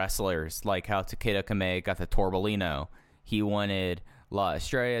younger wrestlers, like how Takeda Kame got the Torbolino. He wanted La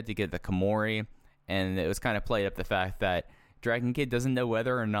Estrella to get the Komori, and it was kind of played up the fact that Dragon Kid doesn't know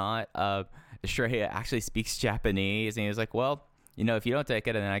whether or not Estrella actually speaks Japanese, and he was like, well, if you don't take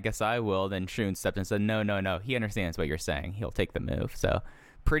it, then I guess I will. Then Shun stepped in and said, no, he understands what you're saying. He'll take the move. So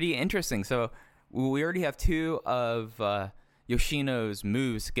pretty interesting. So we already have two of Yoshino's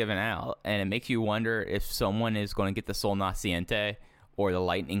moves given out, and it makes you wonder if someone is going to get the Sol Naciente or the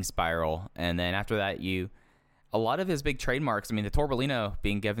Lightning Spiral. And then after that, a lot of his big trademarks, the Torbolino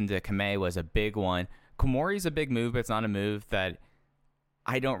being given to Kame was a big one. Komori's a big move, but it's not a move that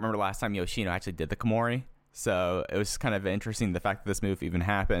I don't remember the last time Yoshino actually did the Komori. So it was kind of interesting, the fact that this move even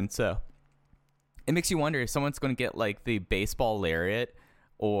happened. So it makes you wonder if someone's going to get like the baseball lariat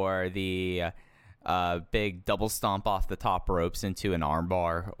or the big double stomp off the top ropes into an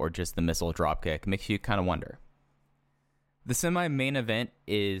armbar, or just the missile dropkick. Makes you kind of wonder. The semi-main event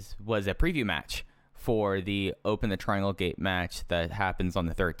was a preview match for the Open the Triangle Gate match that happens on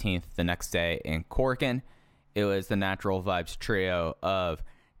the 13th, the next day in Korakuen. It was the Natural Vibes trio of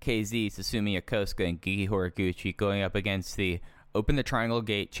KZ, Susumu Yokosuka, and Gigi Horiguchi going up against the Open the Triangle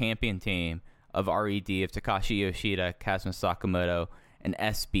Gate champion team of RED of Takashi Yoshida, Kazuma Sakamoto, and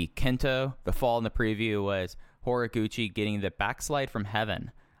SB Kento. The fall in the preview was Horiguchi getting the backslide from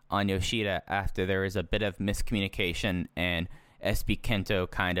heaven on Yoshida after there was a bit of miscommunication, and SB Kento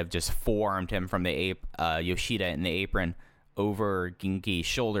kind of just forearmed him from the Yoshida in the apron over Genki's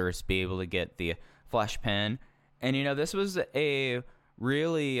shoulders to be able to get the flash pin. And, this was a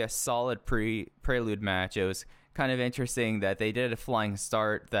really solid prelude match. It was kind of interesting that they did a flying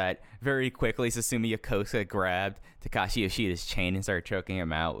start that very quickly Susumu Yokosuka grabbed Takashi Yoshida's chain and started choking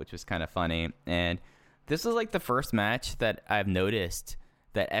him out, which was kind of funny. And this was like the first match that I've noticed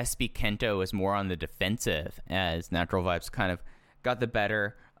that SB Kento was more on the defensive, as Natural Vibes kind of got the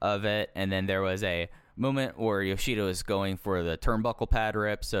better of it. And then there was a moment where Yoshida was going for the turnbuckle pad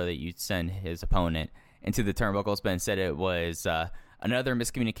rip so that you'd send his opponent into the turnbuckles, but instead it was another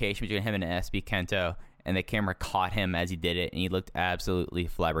miscommunication between him and SB Kento, and the camera caught him as he did it, and he looked absolutely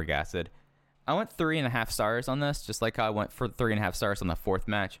flabbergasted. I went 3.5 stars on this, just like I went for 3.5 stars on the fourth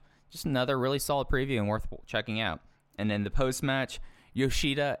match. Just another really solid preview and worth checking out. And then the post-match,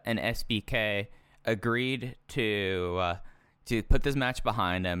 Yoshida and SBK agreed to put this match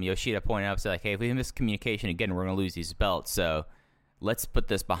behind them. Yoshida pointed out, said, hey, if we have miscommunication again, we're going to lose these belts, so let's put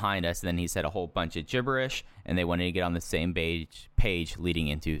this behind us. And then he said a whole bunch of gibberish, and they wanted to get on the same page leading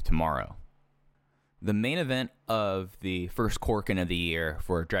into tomorrow. The main event of the first Korakuen of the year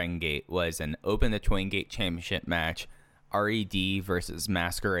for Dragon Gate was an Open the Twin Gate Championship match, RED versus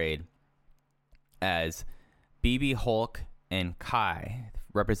Masquerade, as BB Hulk and Kai,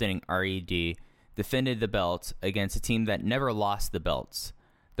 representing RED, defended the belts against a team that never lost the belts.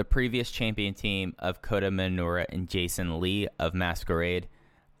 The previous champion team of Kota Minoura and Jason Lee of Masquerade.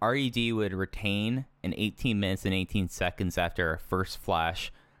 RED would retain in 18 minutes and 18 seconds after a first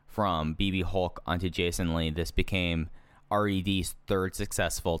flash from BB Hulk onto Jason Lee. This became RED's third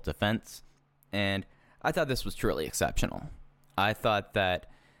successful defense, and I thought this was truly exceptional. I thought that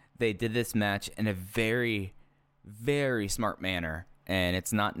they did this match in a very, very smart manner, and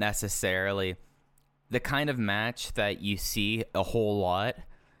it's not necessarily the kind of match that you see a whole lot.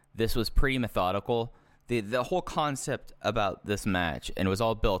 This was pretty methodical. The whole concept about this match, and it was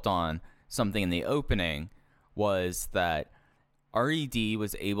all built on something in the opening, was that RED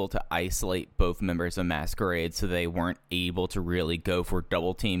was able to isolate both members of Masquerade, so they weren't able to really go for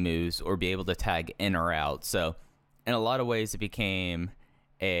double team moves or be able to tag in or out. So in a lot of ways, it became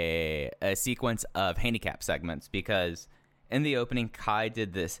a sequence of handicap segments, because in the opening, Kai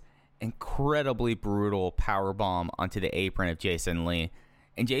did this incredibly brutal powerbomb onto the apron of Jason Lee,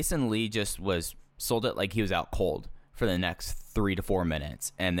 and Jason Lee just sold it like he was out cold for the next 3 to 4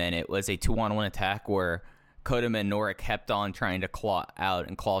 minutes. And then it was a 2-on-1 attack where Kota Minoura kept on trying to claw out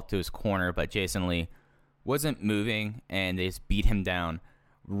and claw to his corner, but Jason Lee wasn't moving, and they just beat him down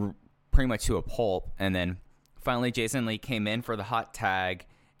pretty much to a pulp. And then finally Jason Lee came in for the hot tag,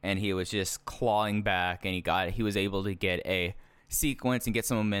 and he was just clawing back, and he was able to get a sequence and get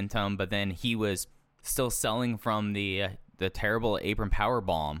some momentum, but then he was still selling from the terrible apron power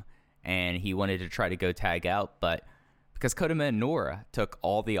bomb, and he wanted to try to go tag out, but because Kota Minoura took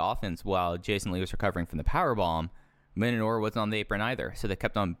all the offense while Jason Lee was recovering from the powerbomb, Minoura wasn't on the apron either, so they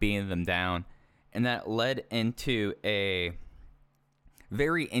kept on beating them down, and that led into a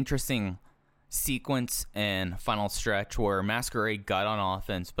very interesting sequence and final stretch where Masquerade got on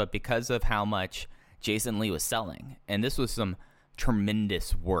offense, but because of how much Jason Lee was selling, and this was some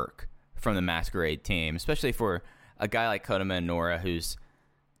tremendous work from the Masquerade team, especially for a guy like Kota Minoura, who's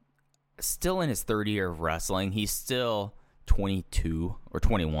still in his third year of wrestling. He's still 22 or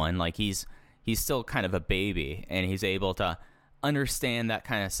 21. Like, he's still kind of a baby, and he's able to understand that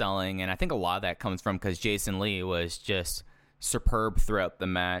kind of selling. And I think a lot of that comes from because Jason Lee was just superb throughout the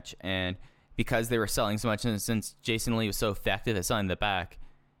match, and because they were selling so much, and since Jason Lee was so effective at selling the back,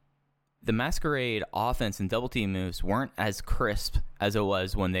 the Masquerade offense and double team moves weren't as crisp as it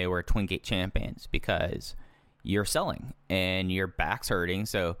was when they were Twin Gate champions, because you're selling and your back's hurting,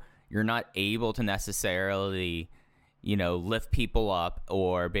 so you're not able to necessarily, lift people up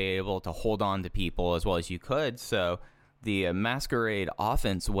or be able to hold on to people as well as you could. So the Masquerade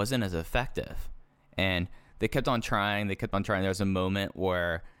offense wasn't as effective, and they kept on trying. There was a moment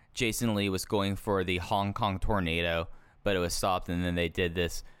where Jason Lee was going for the Hong Kong tornado, but it was stopped, and then they did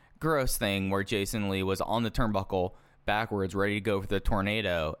this gross thing where Jason Lee was on the turnbuckle backwards, ready to go for the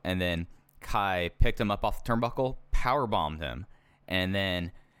tornado, and then Kai picked him up off the turnbuckle, powerbombed him, and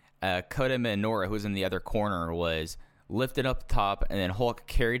then Kota Minoura, who was in the other corner, was lifted up top, and then Hulk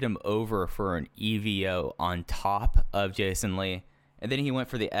carried him over for an EVO on top of Jason Lee, and then he went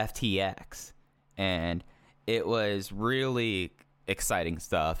for the FTX, and it was really exciting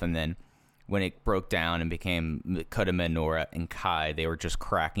stuff. And then when it broke down and became Kota Minoura and Kai, they were just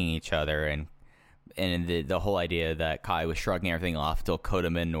cracking each other, and the whole idea that Kai was shrugging everything off until Kota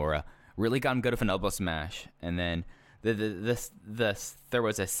Minoura really got him good with an elbow smash. And then there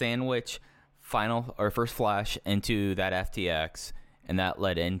was a sandwich final or first flash into that FTX, and that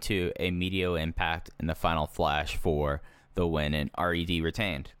led into a Meteor Impact in the final flash for the win, and RED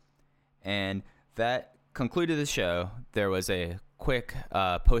retained. And that concluded the show. There was a quick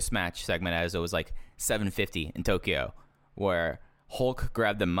post-match segment, as it was like 7:50 in Tokyo, where Hulk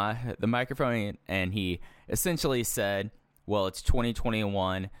grabbed the microphone, and he essentially said, well, it's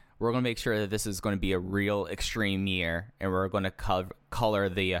 2021. We're going to make sure that this is going to be a real extreme year, and we're going to color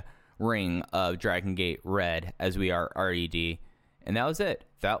the ring of Dragon Gate red as we are RED. And that was it.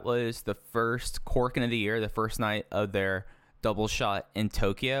 That was the first Korakuen of the year, the first night of their double shot in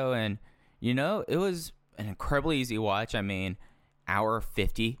Tokyo. And, it was an incredibly easy watch. I mean, hour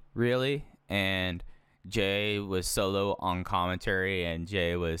 50, really. And Jay was solo on commentary, and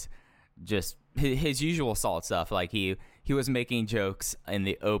Jay was just his usual solid stuff. Like, he was making jokes in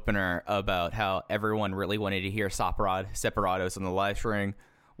the opener about how everyone really wanted to hear Separados on the live stream.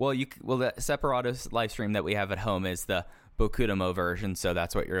 Well, the Separados live stream that we have at home is the Bokudamo version, so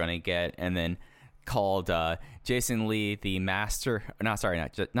that's what you're going to get. And then called Jason Lee the master,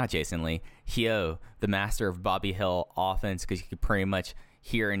 not Jason Lee, Hyo, the master of Bobby Hill offense, because you could pretty much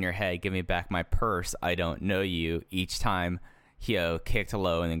hear in your head, give me back my purse, I don't know you, each time Hyo kicked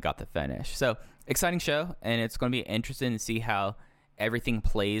low and then got the finish. So, exciting show, and it's going to be interesting to see how everything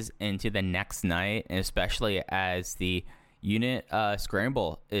plays into the next night, and especially as the unit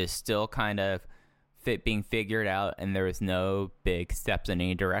scramble is still kind of being figured out, and there is no big steps in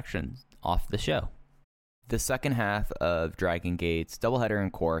any direction off the show. The second half of Dragon Gate's doubleheader in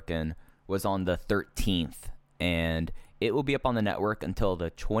Korakuen was on the 13th, and it will be up on the network until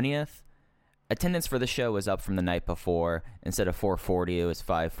the 20th. Attendance for the show was up from the night before. Instead of 440, it was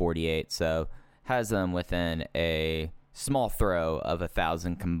 548, so has them within a small throw of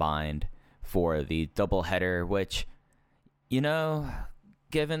 1,000 combined for the doubleheader, which,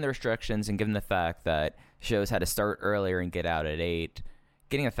 given the restrictions and given the fact that shows had to start earlier and get out at 8,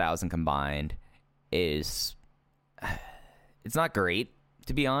 getting 1,000 combined it's not great,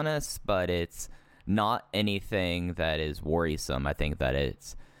 to be honest, but it's not anything that is worrisome. I think that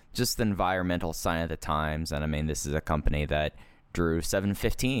it's just the environmental sign of the times. And I mean, this is a company that drew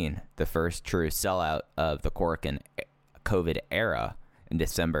 715, the first true sellout of the Korakuen COVID era in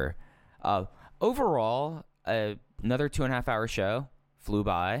December. Overall, another 2.5 hour show flew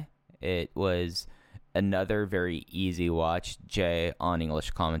by. It was another very easy watch. Jay on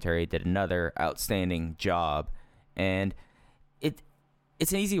English commentary did another outstanding job, and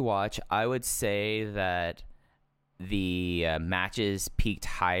it's an easy watch. I would say that the matches peaked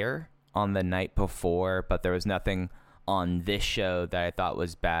higher on the night before, but there was nothing on this show that I thought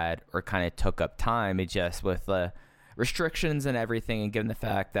was bad or kind of took up time. It just, with the restrictions and everything, and given the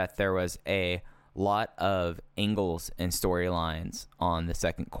fact that there was a lot of angles and storylines on the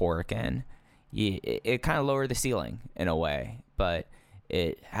second Korakuen, it kind of lowered the ceiling in a way, but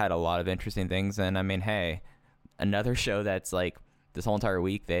it had a lot of interesting things. And I mean, hey, another show that's like, this whole entire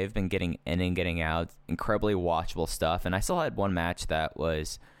week they've been getting in and getting out, incredibly watchable stuff. And I still had one match that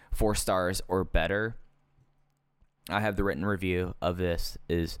was 4 stars or better. I have the written review of this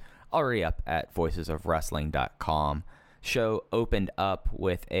is already up at voicesofwrestling.com. Show opened up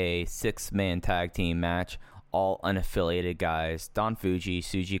with a 6-man tag team match, all unaffiliated guys, Don Fuji,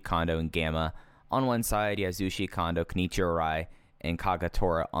 Shuji Kondo, and Gamma. On one side, Yasushi Kondo, Kenichi Arai, and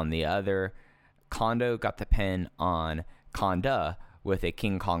Kagetora on the other. Kondo got the pin on Konda with a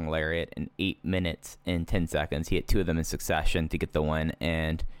King Kong Lariat in 8 minutes and 10 seconds. He hit 2 of them in succession to get the win.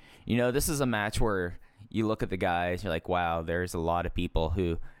 And, this is a match where you look at the guys, you're like, wow, there's a lot of people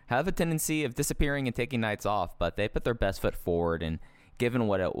who have a tendency of disappearing and taking nights off, but they put their best foot forward. And given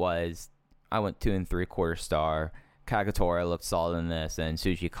what it was, I went 2 3/4 star. Kagetora looked solid in this, and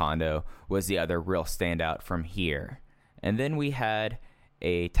Shuji Kondo was the other real standout from here. And then we had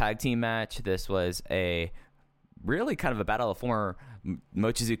a tag team match. This was a really kind of a battle of former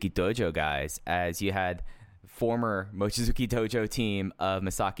Mochizuki Dojo guys, as you had former Mochizuki Dojo team of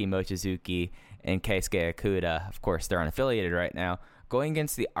Masaki Mochizuki and Keisuke Okuda. Of course, they're unaffiliated right now, going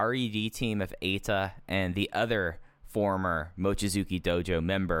against the RED team of Eita and the other former Mochizuki Dojo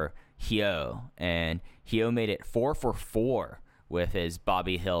member, Hyo. And Hyo made it 4 for 4 with his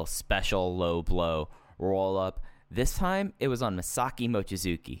Bobby Hill special low blow roll up. This time it was on Masaki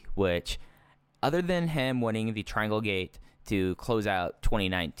Mochizuki, which, other than him winning the Triangle Gate to close out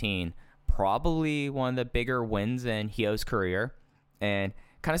 2019, probably one of the bigger wins in Hyo's career, and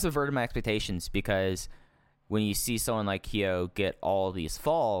kind of subverted my expectations, because when you see someone like Hyo get all these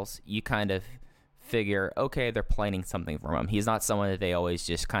falls, you kind of figure, okay, they're planning something from him. He's not someone that they always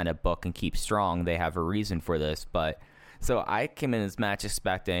just kind of book and keep strong. They have a reason for this. But so I came in this match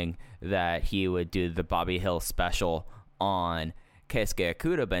expecting that he would do the Bobby Hill special on Keisuke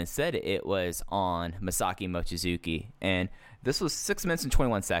Okuda, but instead it was on Masaki Mochizuki. And this was 6 minutes and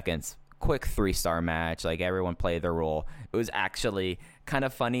 21 seconds. Quick 3-star match. Like, everyone played their role. It was actually kind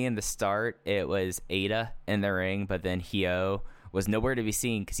of funny in the start. It was Eita in the ring, but then Hyo was nowhere to be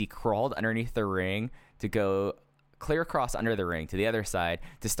seen because he crawled underneath the ring to go clear across under the ring to the other side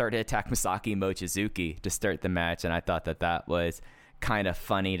to start to attack Masaki Mochizuki to start the match. And I thought that was kind of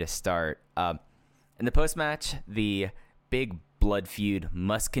funny to start. In the post-match, the big blood feud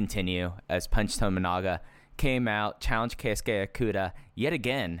must continue as Punch Tominaga came out, challenged Keisuke Okuda yet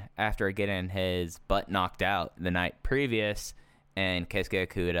again after getting his butt knocked out the night previous. And Keisuke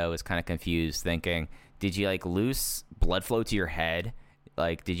Okuda was kind of confused, thinking, did you lose blood flow to your head?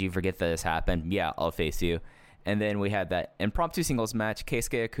 Did you forget that this happened? Yeah, I'll face you. And then we had that impromptu singles match,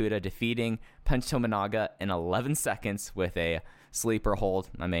 Keisuke Okuda defeating Punch Tominaga in 11 seconds with a sleeper hold.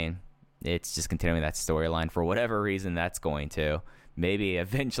 I mean, it's just continuing that storyline for whatever reason that's going to. Maybe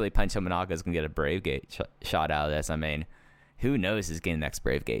eventually Punch Tominaga is going to get a Brave Gate shot out of this. I mean, who knows who's getting the next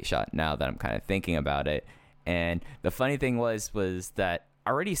Brave Gate shot now that I'm kind of thinking about it. And the funny thing was that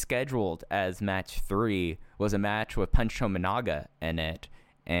already scheduled as match 3 was a match with Punch Tominaga in it,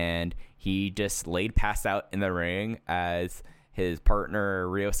 and he just laid passed out in the ring as his partner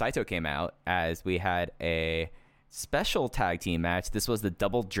Ryo Saito came out, as we had a special tag team match. This was the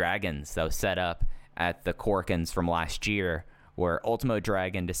Double Dragons that was set up at the Corkins from last year, where Ultimo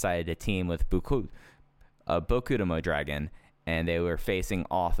Dragon decided to team with Bokudomo Dragon, and they were facing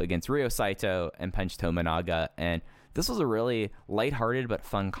off against Ryo Saito and Punch Tominaga. And this was a really lighthearted but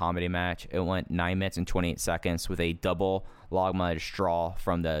fun comedy match. It went 9 minutes and 28 seconds with a double logmudge draw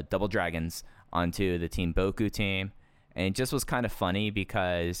from the Double Dragons onto the Team Boku team. And it just was kind of funny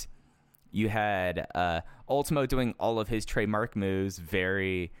because you had Ultimo doing all of his trademark moves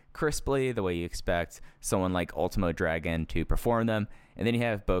very crisply, the way you expect someone like Ultimo Dragon to perform them. And then you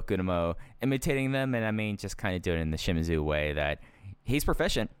have Bokudomo imitating them, and I mean, just kind of doing it in the Shimizu way that he's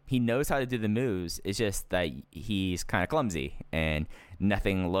proficient. He knows how to do the moves. It's just that he's kind of clumsy, and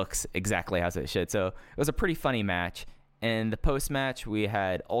nothing looks exactly as it should. So it was a pretty funny match. In the post-match, we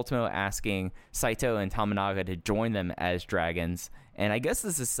had Ultimo asking Saito and Tominaga to join them as dragons. And I guess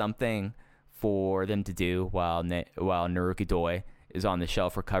this is something for them to do while Naruki Doi is on the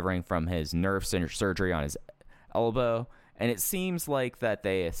shelf recovering from his nerve surgery on his elbow. And it seems like that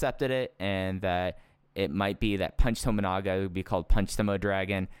they accepted it, and that it might be that Punch Tominaga would be called Punch Tomo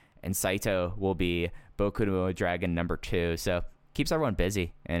Dragon, and Saito will be Bokudomo Dragon number 2. So keeps everyone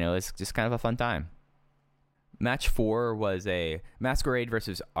busy, and it was just kind of a fun time. Match 4 was a Masquerade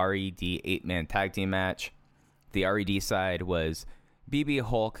versus RED 8-man tag team match. The RED side was BB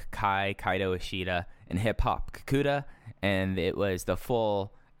Hulk, Kai, Kaito Ishida, and Hip Hop Kakuta, and it was the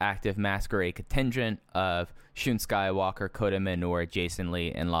full active Masquerade contingent of Shun Skywalker, Kota Minoura, Jason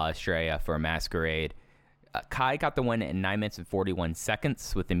Lee, and La Estrella for Masquerade. Kai got the win in 9 minutes and 41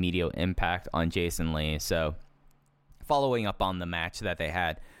 seconds with immediate impact on Jason Lee. So following up on the match that they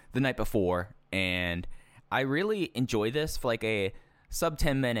had the night before. And I really enjoyed this for like a sub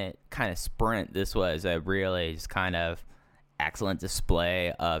 10-minute kind of sprint. This was a really just kind of excellent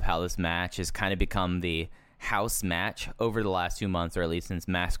display of how this match has kind of become the house match over the last 2 months, or at least since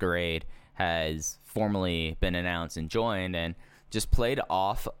Masquerade has formally been announced and joined, and just played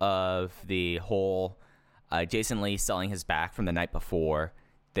off of the whole Jason Lee selling his back from the night before.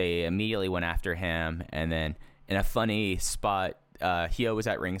 They immediately went after him, and then in a funny spot, Hio was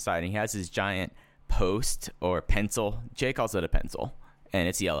at ringside, and he has his giant post or pencil. Jay calls it a pencil, and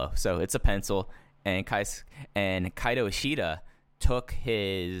it's yellow, so it's a pencil. And Kaito Ishida took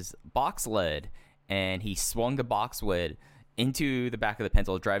his box lid, and he swung the box lid into the back of the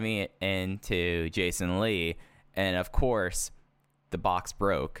pencil, driving it into Jason Lee. And of course, the box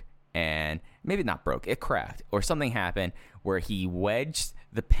broke, and maybe not broke, it cracked, or something happened where he wedged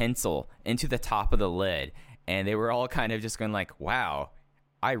the pencil into the top of the lid. And they were all kind of just going like, wow,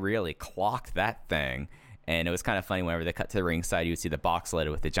 I really clocked that thing. And it was kind of funny whenever they cut to the ringside, you would see the box lid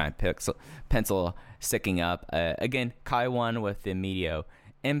with the giant pencil sticking up. Again, Kai won with the Medio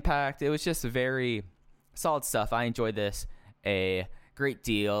Impact. It was just very solid stuff. I enjoyed this a great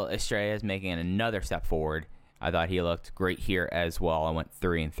deal. Estrella is making another step forward. I thought he looked great here as well. I went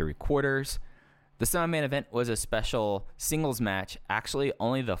 3 3/4. The semi-main event was a special singles match, actually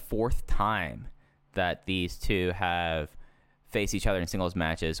only the 4th time that these two have faced each other in singles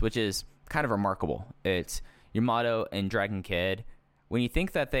matches, which is kind of remarkable. It's Yamato and Dragon Kid. When you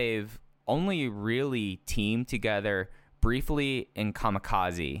think that they've only really teamed together briefly in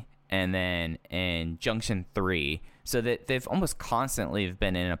Kamikaze and then in Junction 3, so that they've almost constantly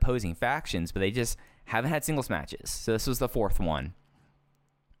been in opposing factions, but they just haven't had singles matches. So this was the 4th one.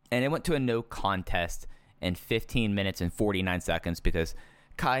 And it went to a no contest in 15 minutes and 49 seconds because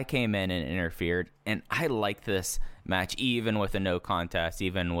Kai came in and interfered. And I like this match, even with a no contest,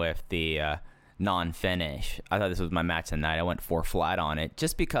 even with the non-finish. I thought this was my match tonight. I went 4 flat on it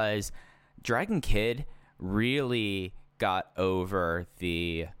just because Dragon Kid really got over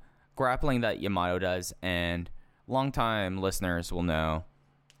the grappling that Yamato does. And longtime listeners will know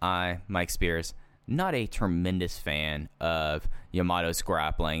Mike Spears, not a tremendous fan of Yamato's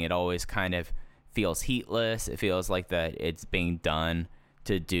grappling. It always kind of feels heatless. It feels like that it's being done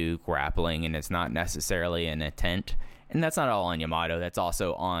to do grappling, and it's not necessarily an intent. And that's not all on Yamato. That's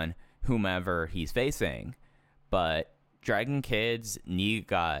also on whomever he's facing. But Dragon Kid's knee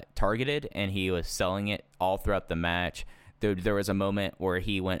got targeted, and he was selling it all throughout the match. There was a moment where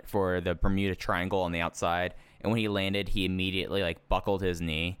he went for the Bermuda Triangle on the outside, and when he landed, he immediately buckled his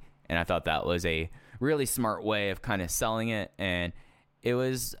knee. And I thought that was a really smart way of kind of selling it. And it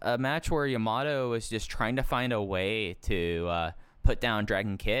was a match where Yamato was just trying to find a way to put down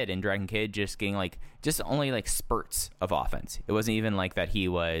Dragon Kid, and Dragon Kid just getting just only spurts of offense. It wasn't even like that he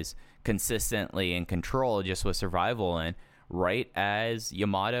was consistently in control, just with survival. And right as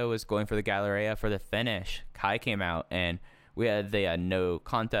Yamato was going for the Galleria for the finish, Kai came out, and we had the no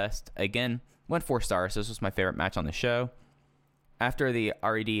contest. Again, went 4 stars. This was my favorite match on the show. After the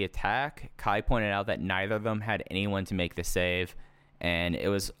RED attack, Kai pointed out that neither of them had anyone to make the save, and it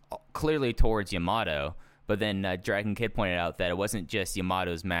was clearly towards Yamato. But then Dragon Kid pointed out that it wasn't just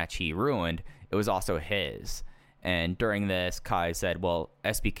Yamato's match he ruined, it was also his. And during this, Kai said, well,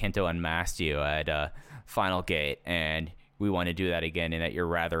 SB Kento unmasked you at Final Gate, and we want to do that again, and that you're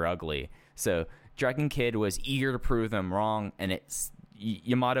rather ugly. So Dragon Kid was eager to prove them wrong, and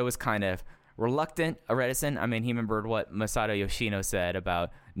Yamato was kind of reluctant, reticent. I mean, he remembered what Masato Yoshino said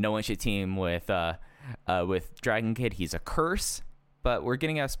about no one should team with Dragon Kid. He's a curse. But we're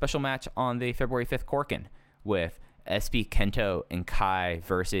getting a special match on the February 5th Korakuen with SB Kento and Kai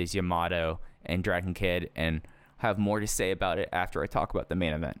versus Yamato and Dragon Kid, and have more to say about it after I talk about the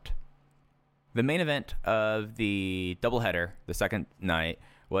main event. The main event of the doubleheader, the second night,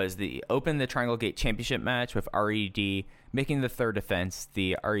 was the Triangle Gate Championship match with RED making the 3rd defense.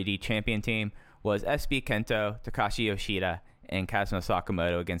 The RED champion team was SB Kento, Takashi Yoshida, and Kazuma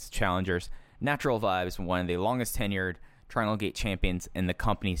Sakamoto against the challengers Natural Vibes, one of the longest tenured Triangle Gate champions in the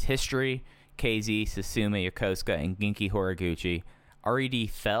company's history, KZ, Susumu Yokosuka, and Genki Horiguchi. RED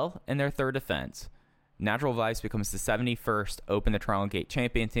fell in their 3rd defense. Natural Vibes becomes the 71st Open the Triangle Gate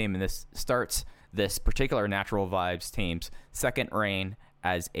champion team, and this starts this particular Natural Vibes team's 2nd reign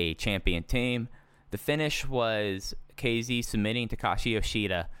as a champion team. The finish was KZ submitting Takashi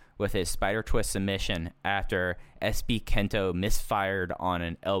Yoshida with his spider twist submission after SB Kento misfired on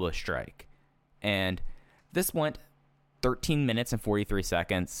an elbow strike. And this went 13 minutes and 43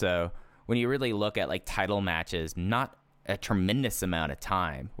 seconds. So when you really look at title matches, not a tremendous amount of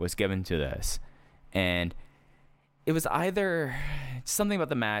time was given to this. And it was either something about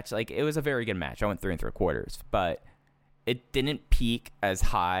the match. Like, it was a very good match. I went 3 3/4, but it didn't peak as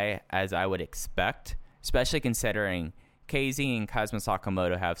high as I would expect, especially considering KZ and Kazuma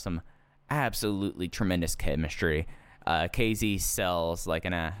Sakamoto have some absolutely tremendous chemistry. KZ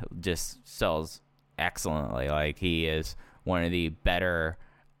just sells excellently. Like, he is one of the better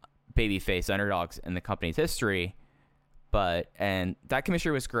babyface underdogs in the company's history. And that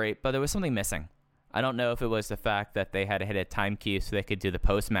chemistry was great, but there was something missing. I don't know if it was the fact that they had to hit a time cue so they could do the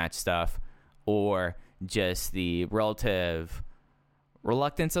post-match stuff, or just the relative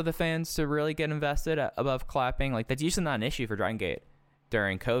reluctance of the fans to really get invested above clapping. Like, that's usually not an issue for Dragon Gate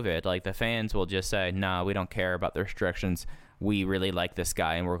during COVID. Like, the fans will just say, nah, we don't care about the restrictions. We really like this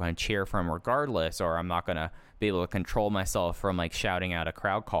guy and we're going to cheer for him regardless, or I'm not going to be able to control myself from like shouting out a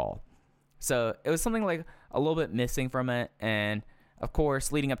crowd call. So it was something like a little bit missing from it. And of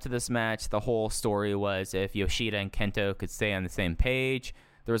course, leading up to this match, the whole story was if Yoshida and Kento could stay on the same page.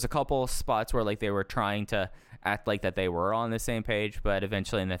 There was a couple spots where like they were trying to act like that they were on the same page, but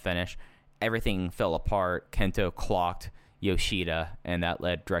eventually in the finish, everything fell apart. Kento clocked Yoshida, and that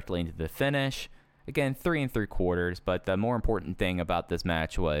led directly into the finish. Again, 3 3/4, but the more important thing about this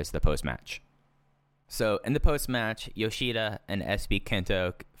match was the post-match. So in the post-match, Yoshida and SB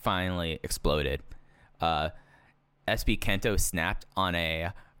Kento finally exploded. SB Kento snapped on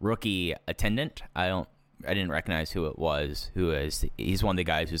a rookie attendant. I didn't recognize who it was. He's one of the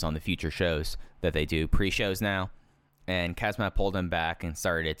guys who's on the future shows that they do pre-shows now. And Kazuma pulled him back and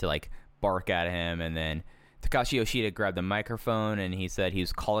started to like bark at him. And then Takashi Yoshida grabbed the microphone and he said he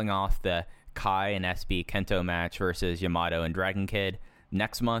was calling off the Kai and SB Kento match versus Yamato and Dragon Kid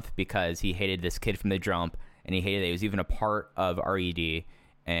next month because he hated this kid from the jump, and he hated that he was even a part of RED.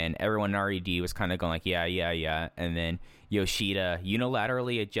 And everyone in RED was kind of going like, yeah. And then Yoshida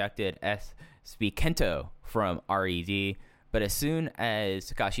unilaterally ejected SB Kento from RED. But as soon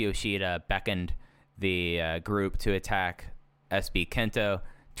as Takashi Yoshida beckoned the group to attack SB Kento,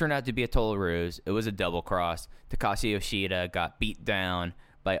 turned out to be a total ruse. It was a double cross. Takashi Yoshida got beat down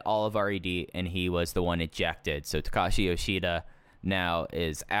by all of RED, and he was the one ejected. So Takashi Yoshida now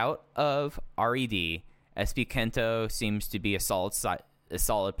is out of RED. SB Kento seems to be a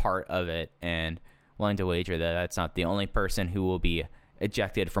solid part of it, and willing to wager that that's not the only person who will be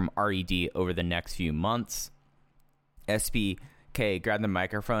ejected from RED over the next few months. SBK grabbed the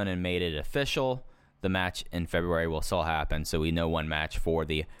microphone and made it official. The match in February will still happen, so we know one match for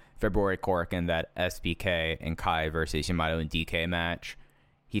the February Korakuen, that SBK and Kai versus Yamato and DK match.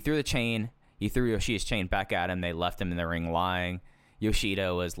 He threw Yoshida's chain back at him. They left him in the ring lying.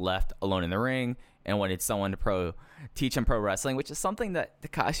 Yoshida was left alone in the ring and wanted someone to teach him pro wrestling, which is something that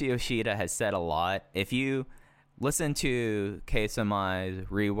Takashi Yoshida has said a lot. If you listen to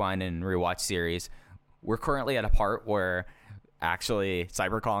KSMI's Rewind and Rewatch series, we're currently at a part where actually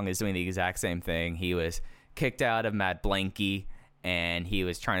Cyber Kong is doing the exact same thing. He was kicked out of Mad Blanky, and he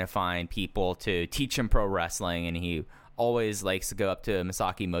was trying to find people to teach him pro wrestling, and he always likes to go up to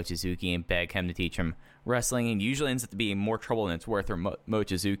Masaki Mochizuki and beg him to teach him wrestling, and usually ends up being more trouble than it's worth for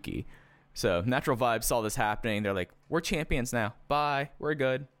Mochizuki. So Natural Vibes saw this happening. They're like, we're champions now. Bye. We're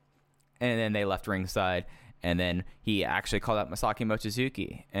good. And then they left ringside, and then he actually called out Masaki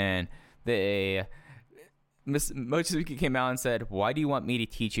Mochizuki, and Mochizuki came out and said, why do you want me to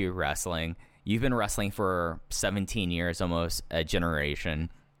teach you wrestling? You've been wrestling for 17 years, almost a generation.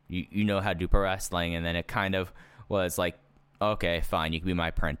 You know how to do pro wrestling. And then it kind of was like, okay, fine, you can be my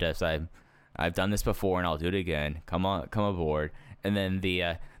apprentice. I've done this before and I'll do it again. Come aboard. And then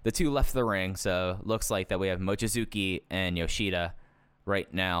the two left the ring. So looks like that we have Mochizuki and Yoshida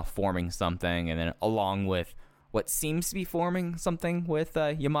right now forming something. And then along with what seems to be forming something with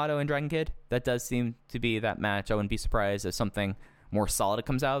Yamato and Dragon Kid. That does seem to be that match. I wouldn't be surprised if something more solid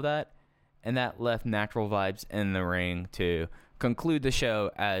comes out of that. And that left Natural Vibes in the ring to conclude the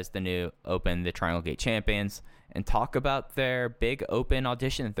show as the new Open the Triangle Gate champions and talk about their big open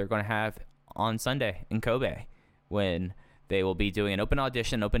audition that they're going to have on Sunday in Kobe, when they will be doing an open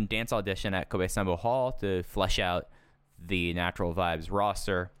dance audition at Kobe Sanbo Hall to flesh out the Natural Vibes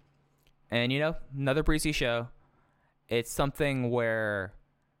roster. And, another breezy show. It's something where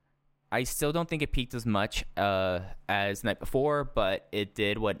I still don't think it peaked as much as the night before, but it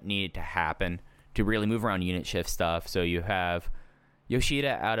did what needed to happen to really move around unit shift stuff. So you have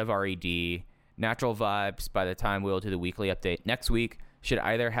Yoshida out of RED. Natural Vibes, by the time we'll do the weekly update next week, should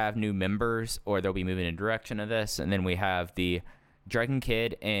either have new members or they'll be moving in direction of this. And then we have the Dragon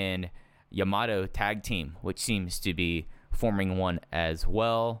Kid and Yamato tag team, which seems to be forming one as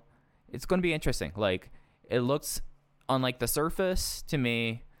well. It's going to be interesting. Like, it looks on like the surface to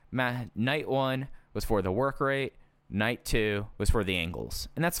me, night one was for the work rate. night 2 was for the Angles,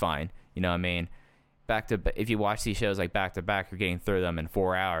 and that's fine. You know what I mean? If you watch these shows like back to back, you're getting through them in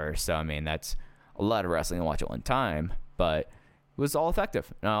 4 hours. So I mean, that's a lot of wrestling to watch at one time, but it was all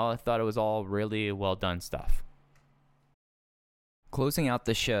effective. And I thought it was all really well done stuff. Closing out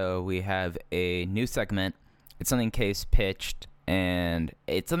the show, we have a new segment. It's something Case pitched, and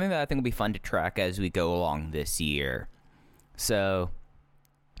it's something that I think will be fun to track as we go along this year. So,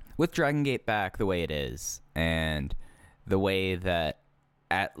 with Dragon Gate back the way it is, and the way that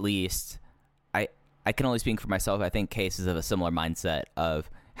at least I can only speak for myself, I think Case is of a similar mindset of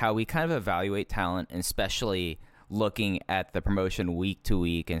how we kind of evaluate talent, and especially looking at the promotion week to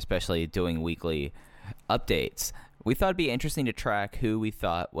week, and especially doing weekly updates. We thought it'd be interesting to track who we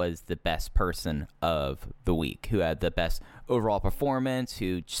thought was the best person of the week, who had the best overall performance,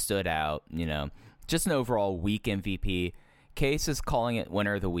 who stood out, just an overall week MVP. Case is calling it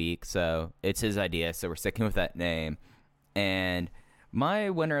winner of the week, so it's his idea, so we're sticking with that name. And my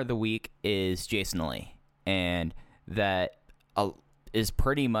winner of the week is Jason Lee, and that is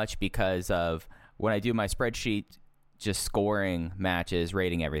pretty much because of when I do my spreadsheet, just scoring matches,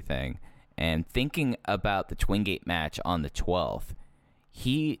 rating everything, and thinking about the Twin Gate match on the 12th,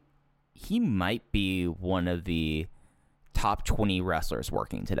 he might be one of the top 20 wrestlers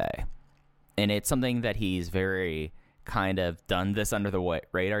working today. And it's something that he's very kind of done this under the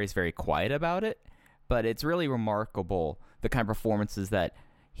radar. He's very quiet about it, but it's really remarkable the kind of performances that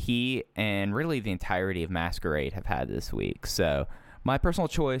he and really the entirety of Masquerade have had this week. So my personal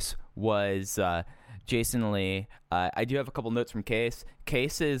choice was Jason Lee. I do have a couple notes from Case.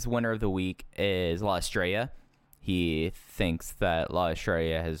 Case's winner of the week is La Estrella. He thinks that La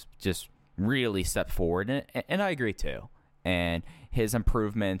Estrella has just really stepped forward, and I agree too. And his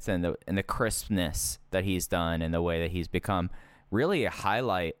improvements and the crispness that he's done and the way that he's become really a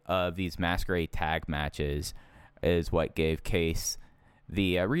highlight of these Masquerade tag matches is what gave Case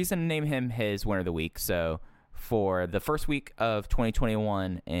the reason to name him his winner of the week. So for the first week of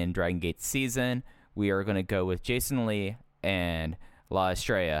 2021 in Dragon Gate season, we are going to go with Jason Lee and La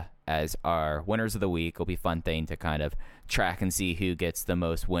Estrella as our winners of the week. It'll be a fun thing to kind of track and see who gets the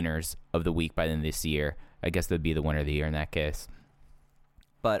most winners of the week by the end of this year. I guess that would be the winner of the year in that case.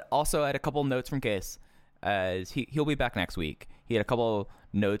 But also I had a couple notes from Case, as he'll be back next week. He had a couple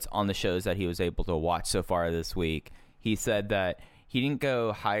notes on the shows that he was able to watch so far this week. He said that he didn't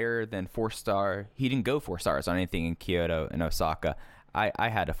go higher than 4-star. He didn't go 4 stars on anything in Kyoto and Osaka. I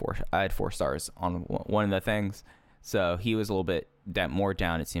had 4 stars on one of the things. So he was a little bit more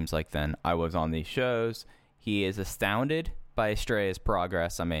down, it seems like, than I was on these shows. He is astounded by Estrella's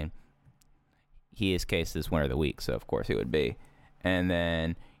progress. I mean, he is Case's winner of the week, so of course he would be. And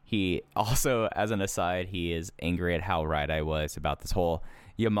then he also, as an aside, he is angry at how right I was about this whole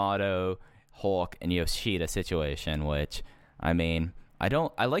Yamato, Hulk, and Yoshida situation, which, I mean,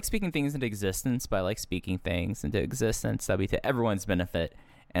 I like speaking things into existence, but I like speaking things into existence that be to everyone's benefit.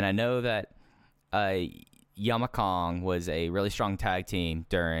 And I know that Yamakong was a really strong tag team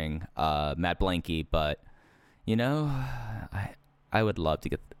during Matt Blanky, but, I would love to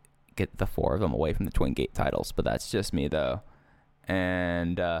get the 4 of them away from the Twin Gate titles, but that's just me, though.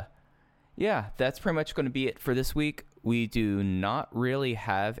 And, yeah, that's pretty much going to be it for this week. We do not really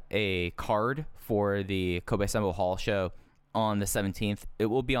have a card for the Kobe Sambo Hall show on the 17th. It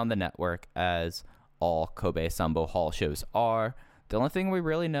will be on the network, as all Kobe Sambo Hall shows are. The only thing we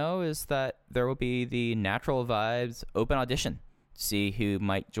really know is that there will be the Natural Vibes open audition to see who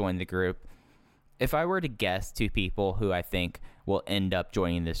might join the group. If I were to guess 2 people who I think will end up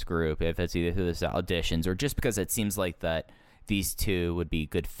joining this group, if it's either through this auditions or just because it seems like that these 2 would be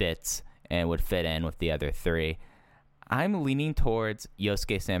good fits and would fit in with the other 3, I'm leaning towards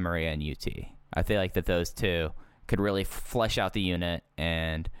Yosuke Santa Maria and UT. I feel like that those 2 could really flesh out the unit,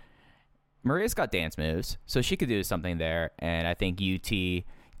 and Maria's got dance moves, so she could do something there, and I think UT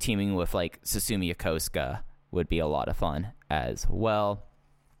teaming with like Susumu Yokosuka would be a lot of fun as well.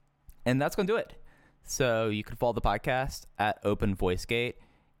 And that's going to do it. So you can follow the podcast at Open Voice Gate.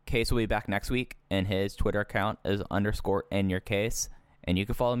 Case will be back next week, and his Twitter account is _InYourCase, and you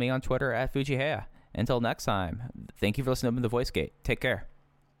can follow me on Twitter at Fujiheya. Until next time, thank you for listening to Open the Voice Gate. Take care.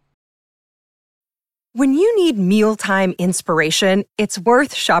 When you need mealtime inspiration, it's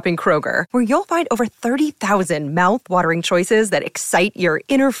worth shopping Kroger, where you'll find over 30,000 mouth-watering choices that excite your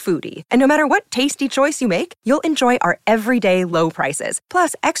inner foodie. And no matter what tasty choice you make, you'll enjoy our everyday low prices,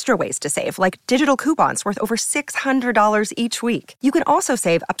 plus extra ways to save, like digital coupons worth over $600 each week. You can also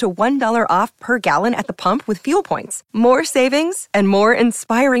save up to $1 off per gallon at the pump with fuel points. More savings and more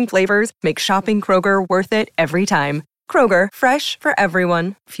inspiring flavors make shopping Kroger worth it every time. Kroger, fresh for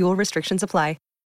everyone. Fuel restrictions apply.